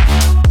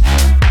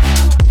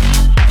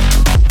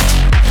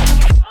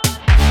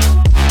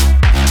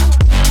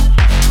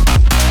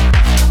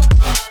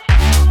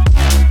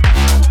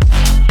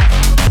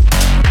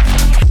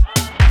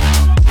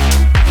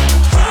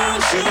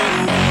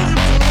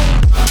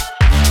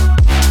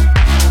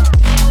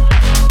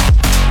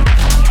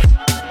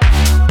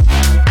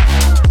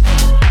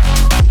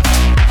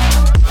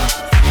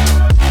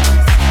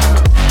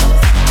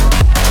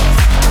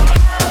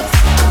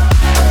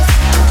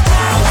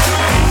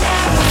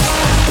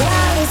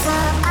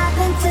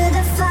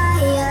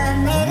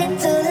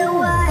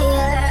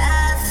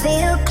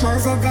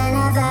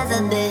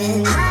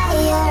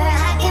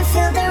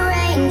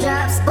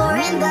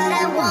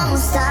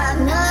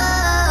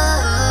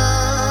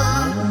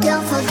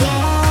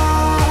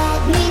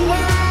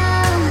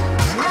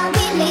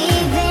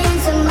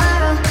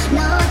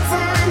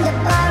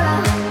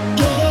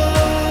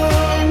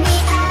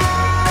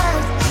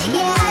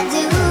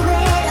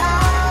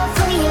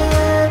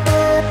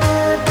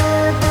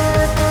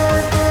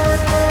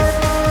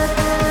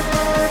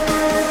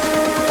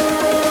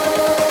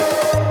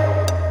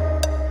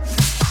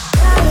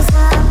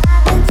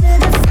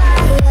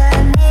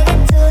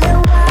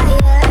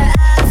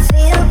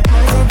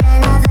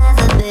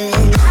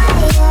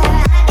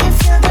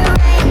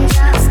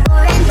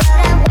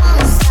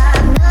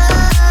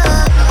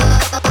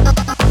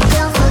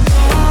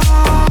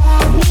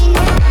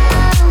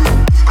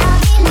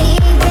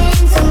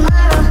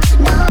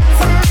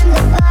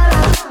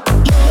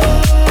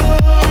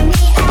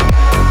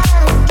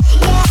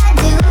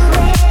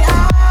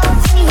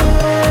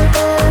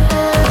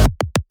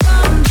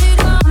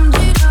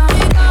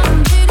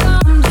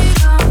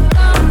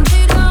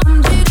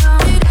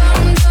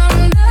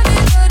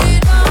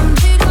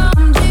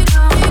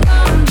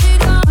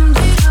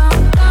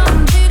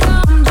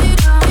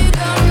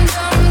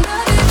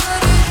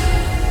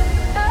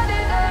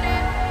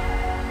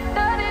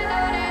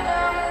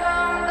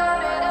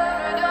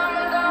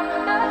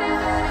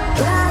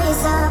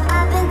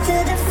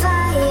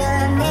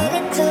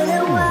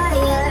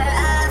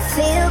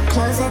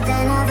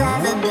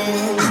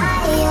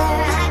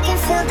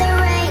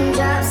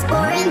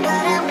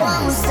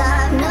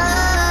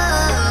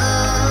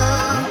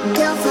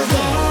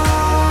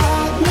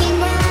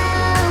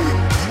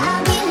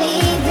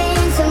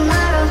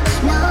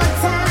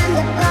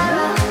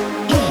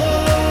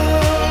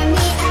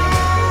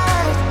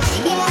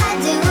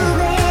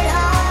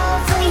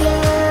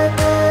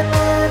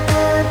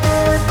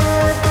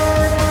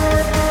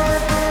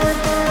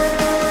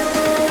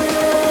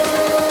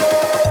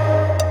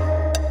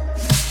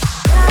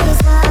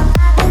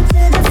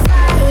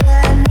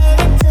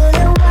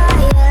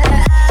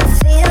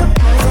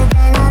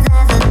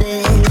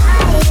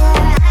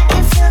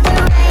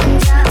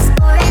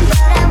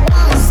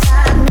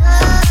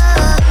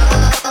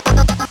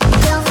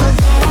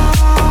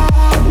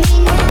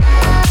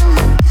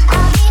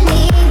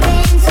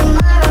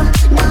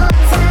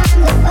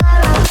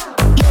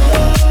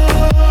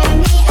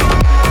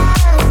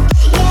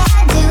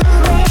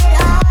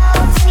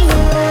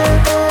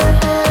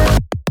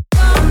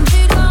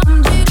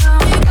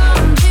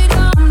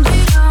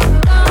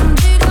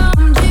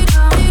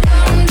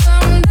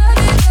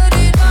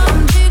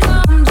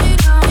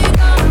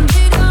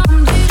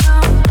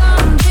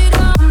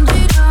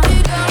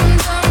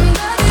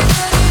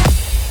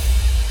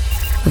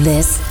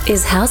 This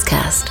is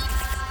Housecast.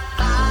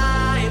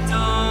 I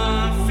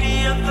don't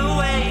feel the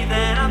way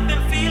that I've been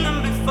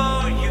feeling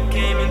before you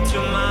came into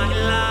my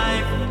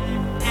life.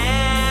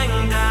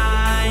 And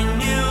I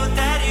knew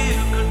that you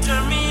could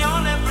turn me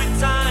on every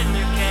time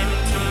you came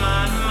into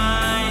my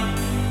mind.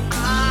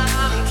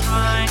 I'm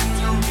trying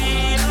to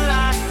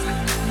realize that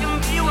you can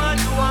be what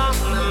you want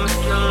and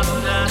make your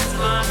love that's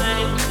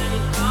mine.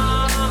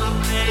 Come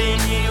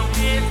play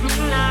with me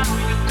now.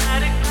 You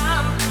better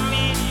come to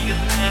me. You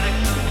better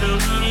come to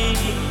me.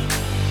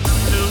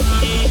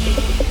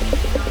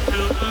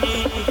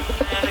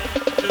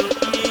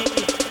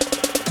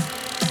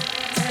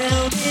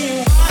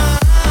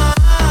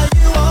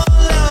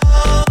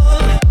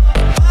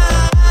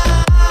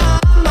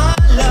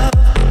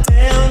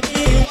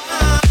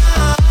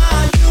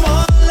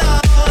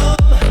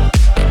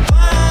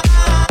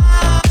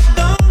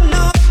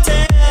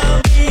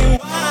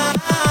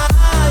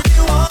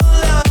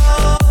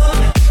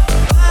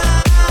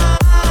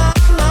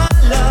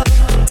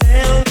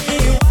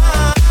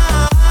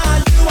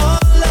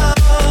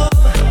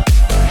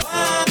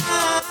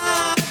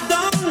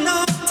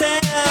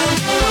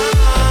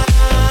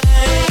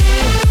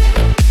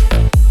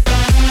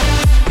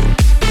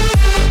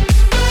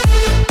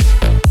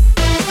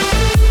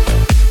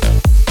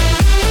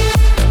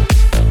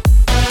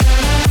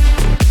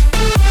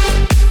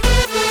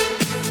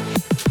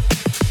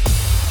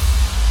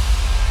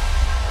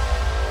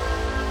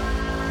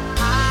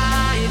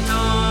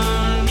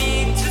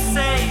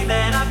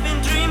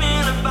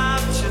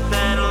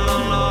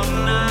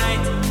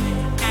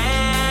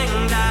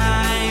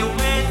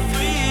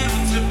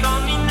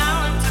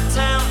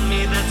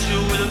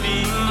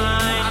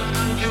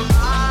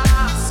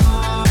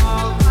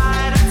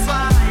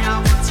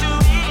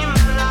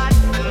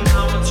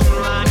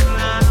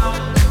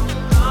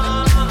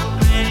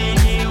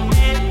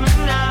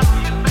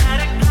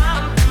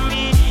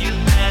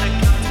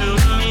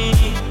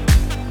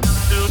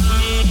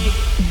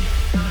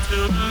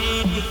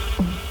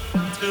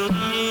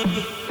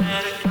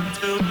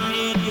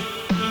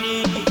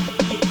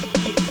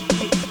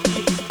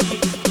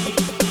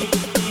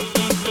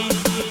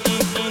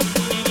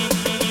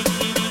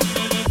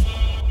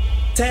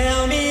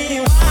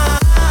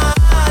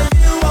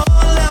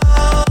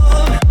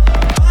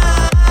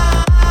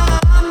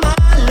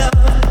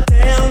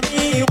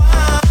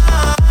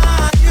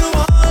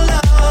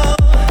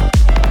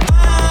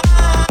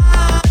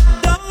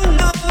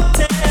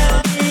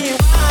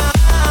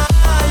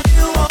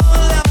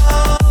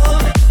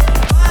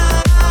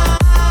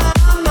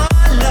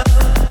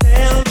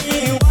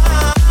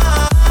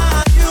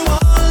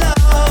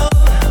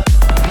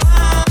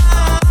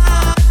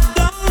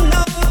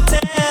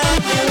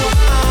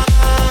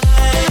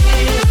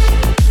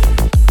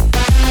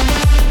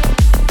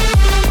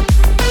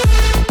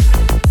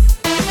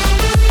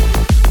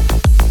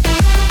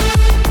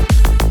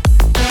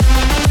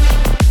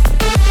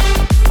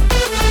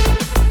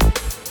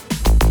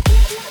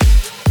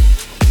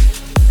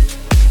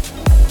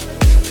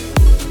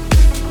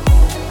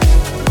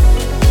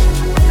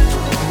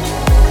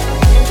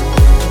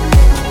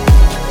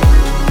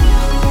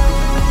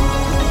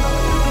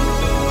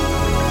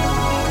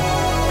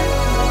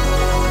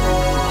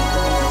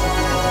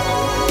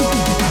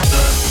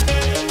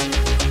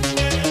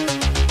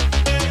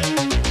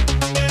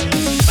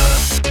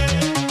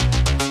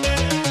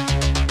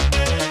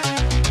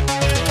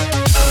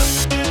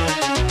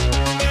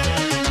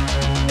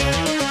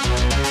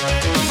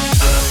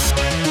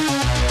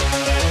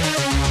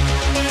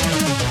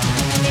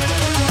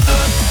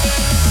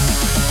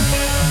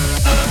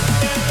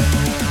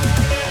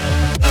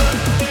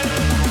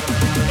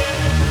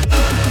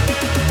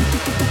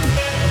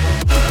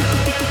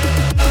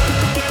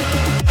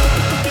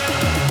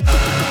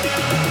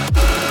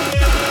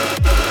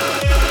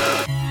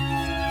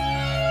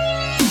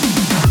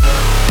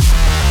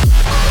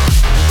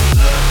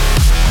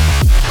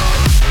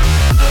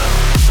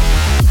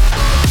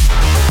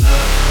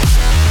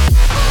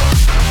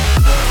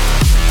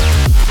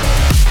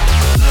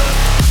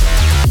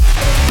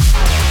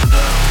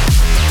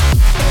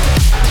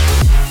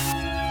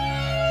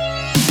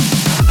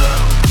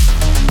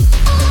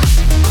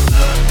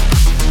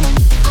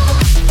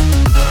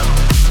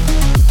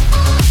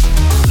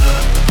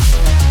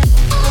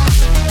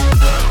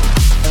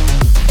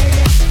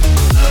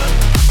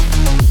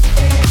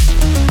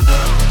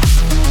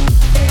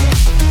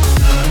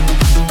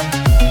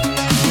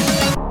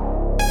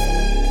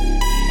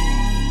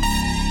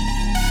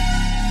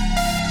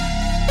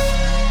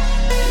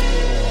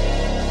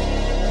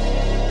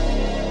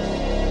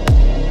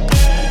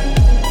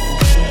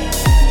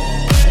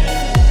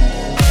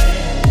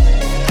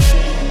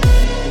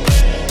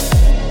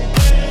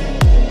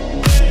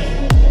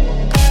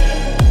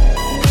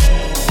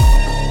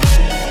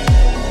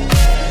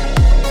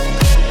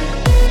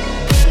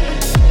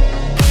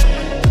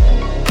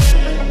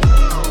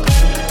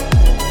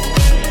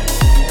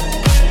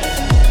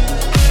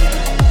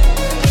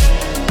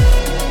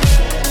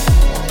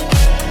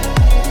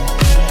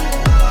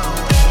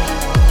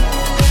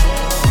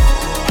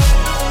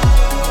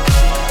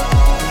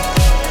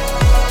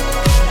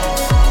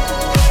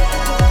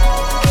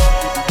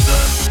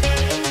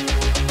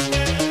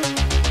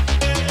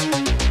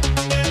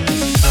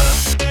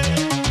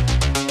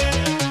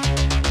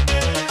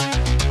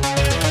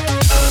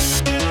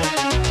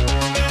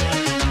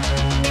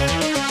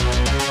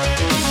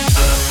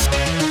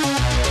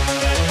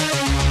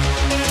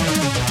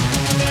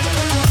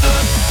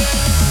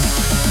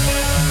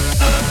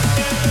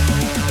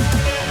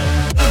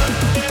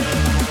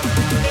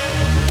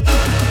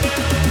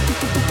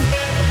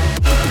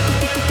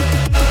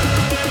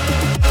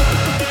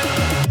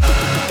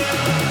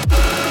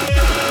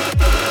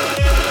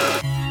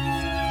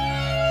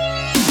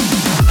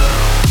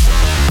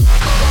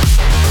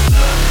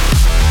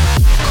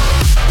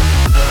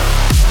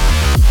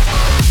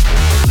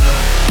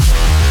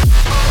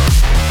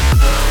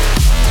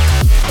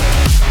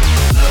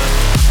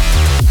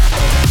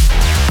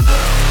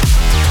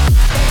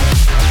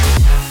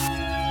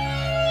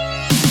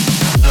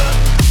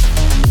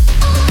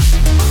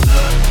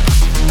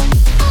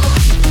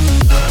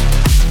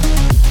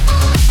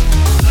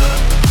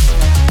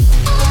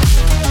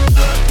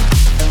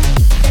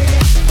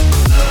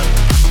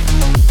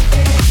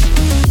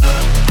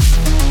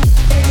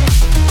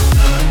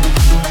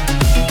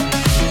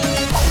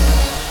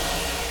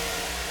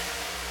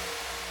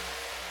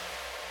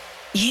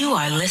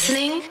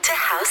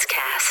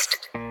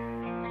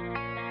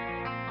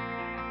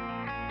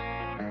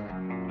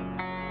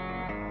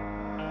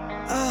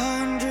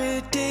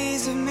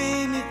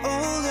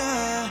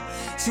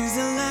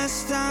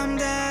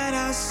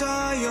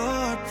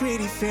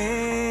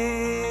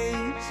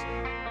 face.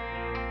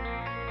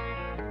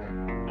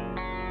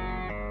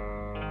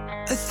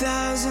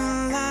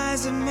 1,000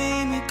 lies have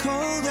made me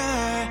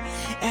colder,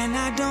 and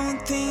I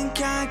don't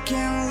think I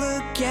can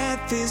look at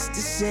this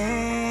the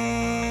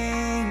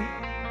same.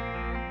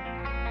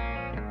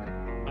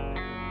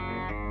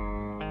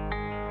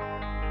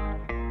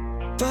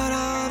 But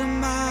all the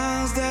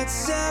miles that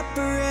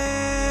separate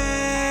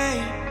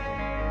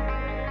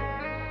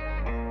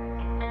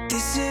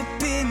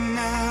disappear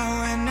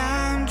now, and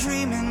I'm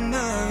dreaming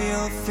of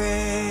your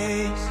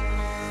face.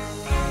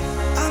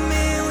 I'm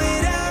here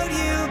without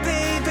you,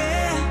 baby,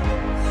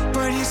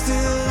 but you're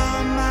still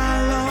on my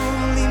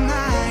lonely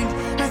mind.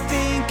 I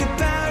think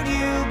about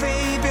you,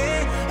 baby,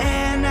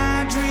 and I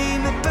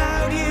dream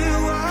about you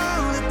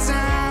all the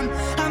time.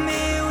 I'm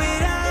here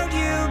without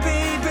you,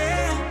 baby,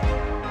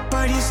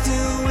 but you're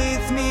still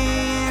with me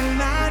in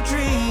my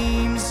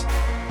dreams.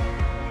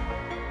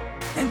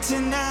 And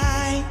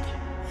tonight,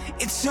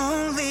 it's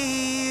only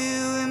you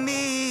and me.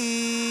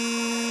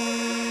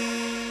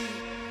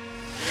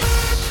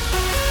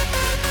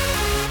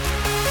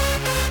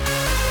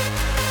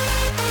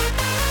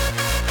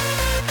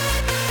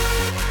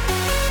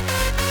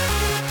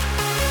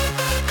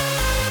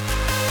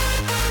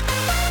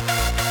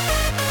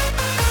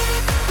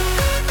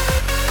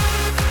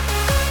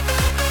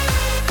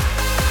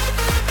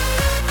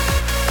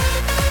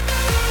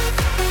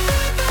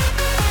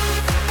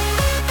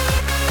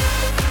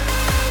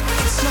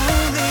 It's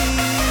only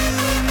you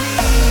and me.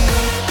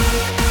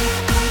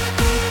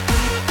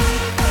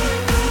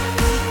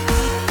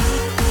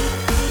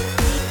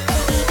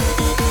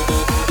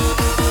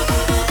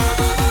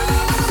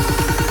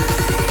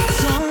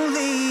 It's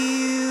only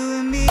you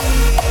and me.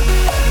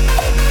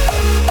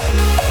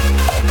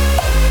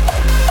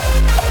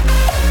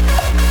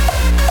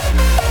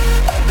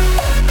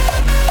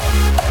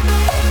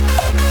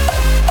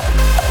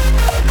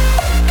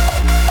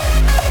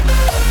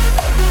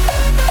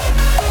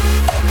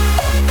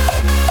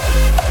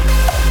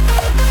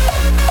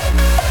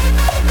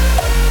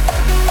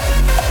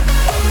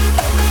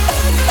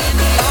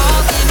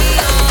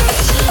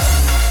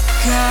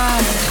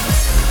 God.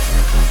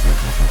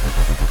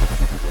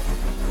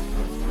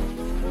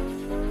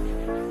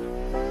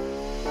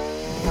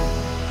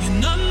 You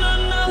know, no,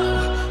 no,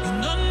 you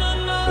know, no,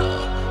 no.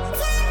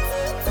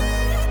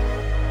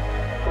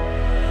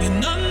 You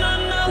know, no,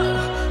 no,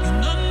 you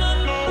know, no,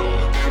 no.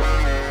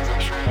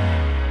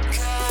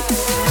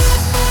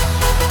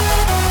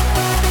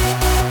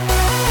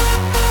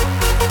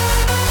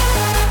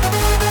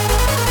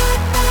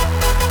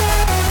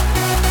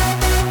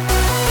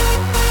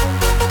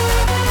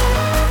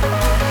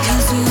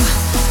 Cause you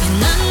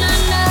know, no,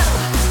 no,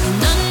 you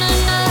know, no,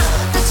 no,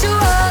 that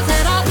you're all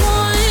that I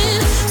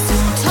want. So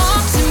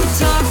talk to me,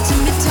 talk to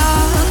me,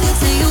 talk.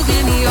 Say you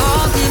give me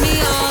all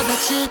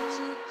that you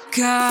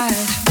got.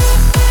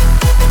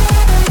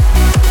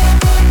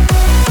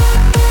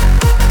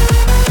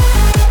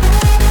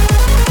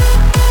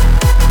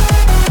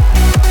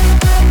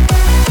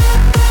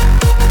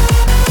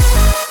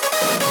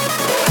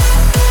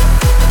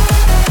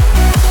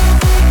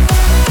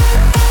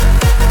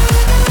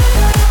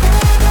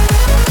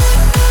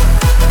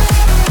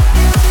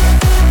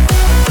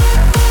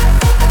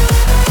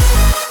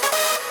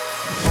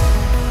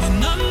 You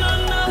know, no,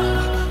 no,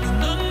 you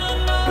know, no,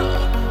 no.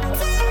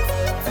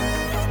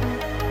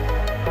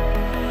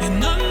 You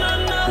know, no,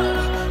 no,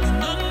 you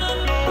know, no,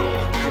 no. You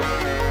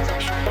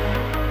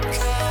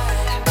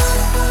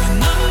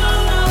know,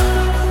 no, no,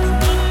 you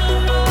know, no, no.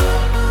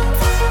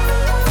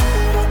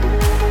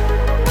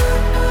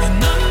 You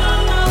know, no,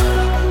 no,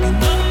 you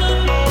know, no,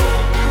 no.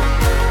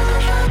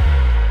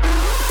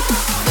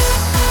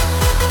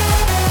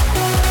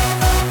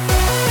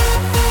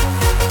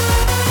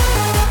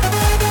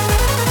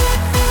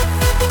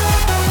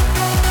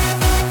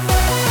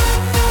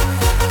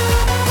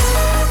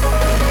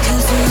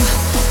 Cause you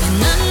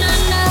know, no,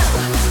 no,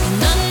 you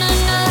know, no,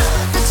 no,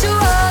 that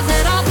you're all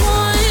that I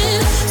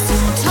want. So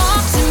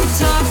talk to me,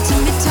 talk to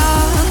me,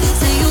 talk.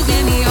 Say you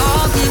give me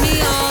all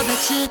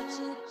that you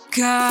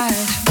got.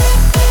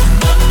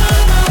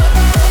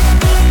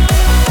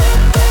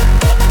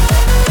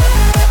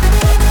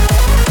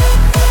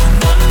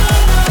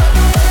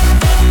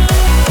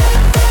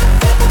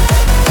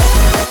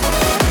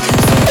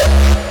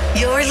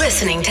 You're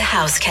listening to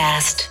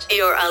Housecast,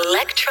 your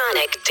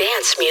electronic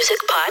dance music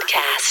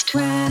podcast.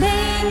 When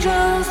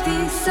angels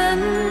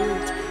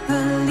descend, a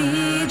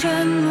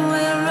legion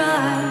will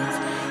rise,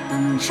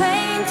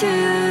 unchained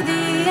to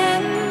the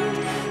end.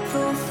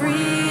 For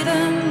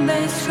freedom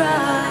they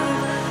strive.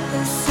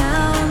 The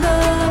sound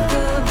of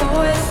the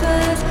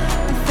voiceless,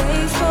 a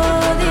face for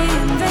the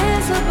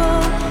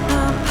invisible,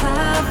 a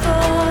path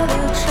for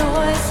the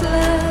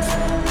choiceless.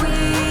 We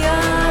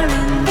are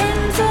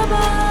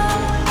invincible.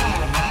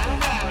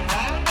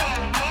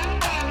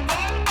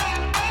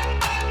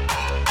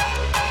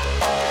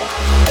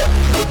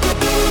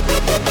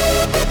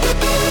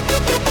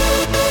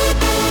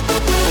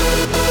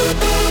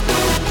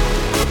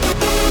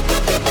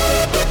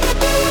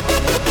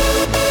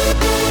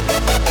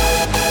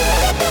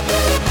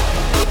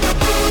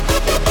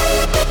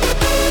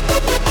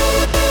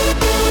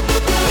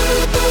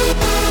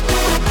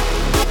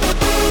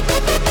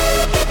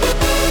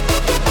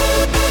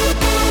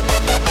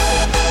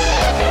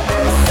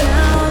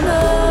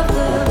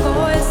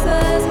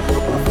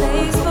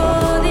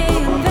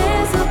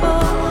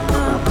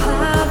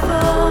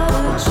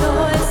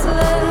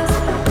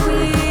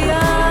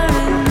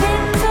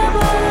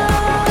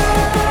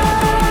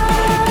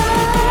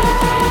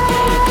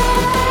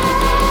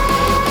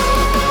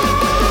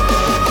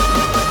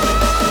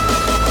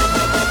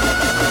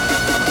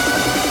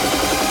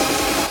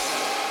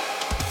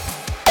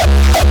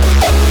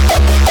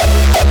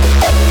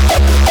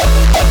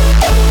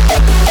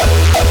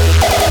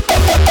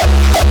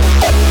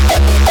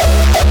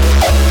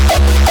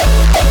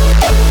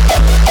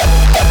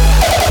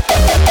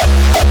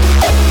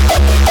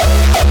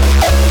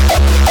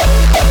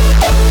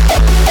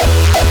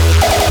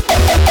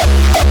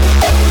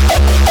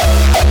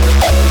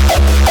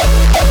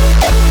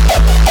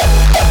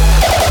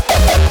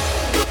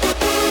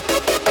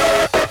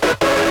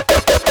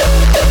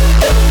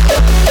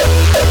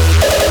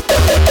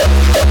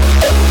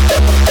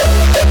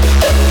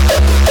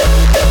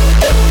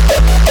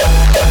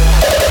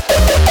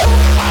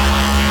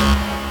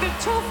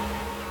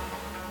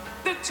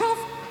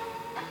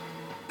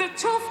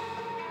 truth,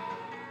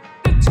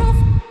 the truth,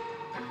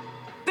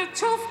 the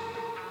truth,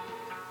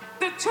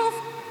 the truth,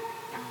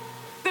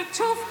 the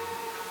truth.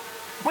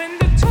 When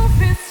the truth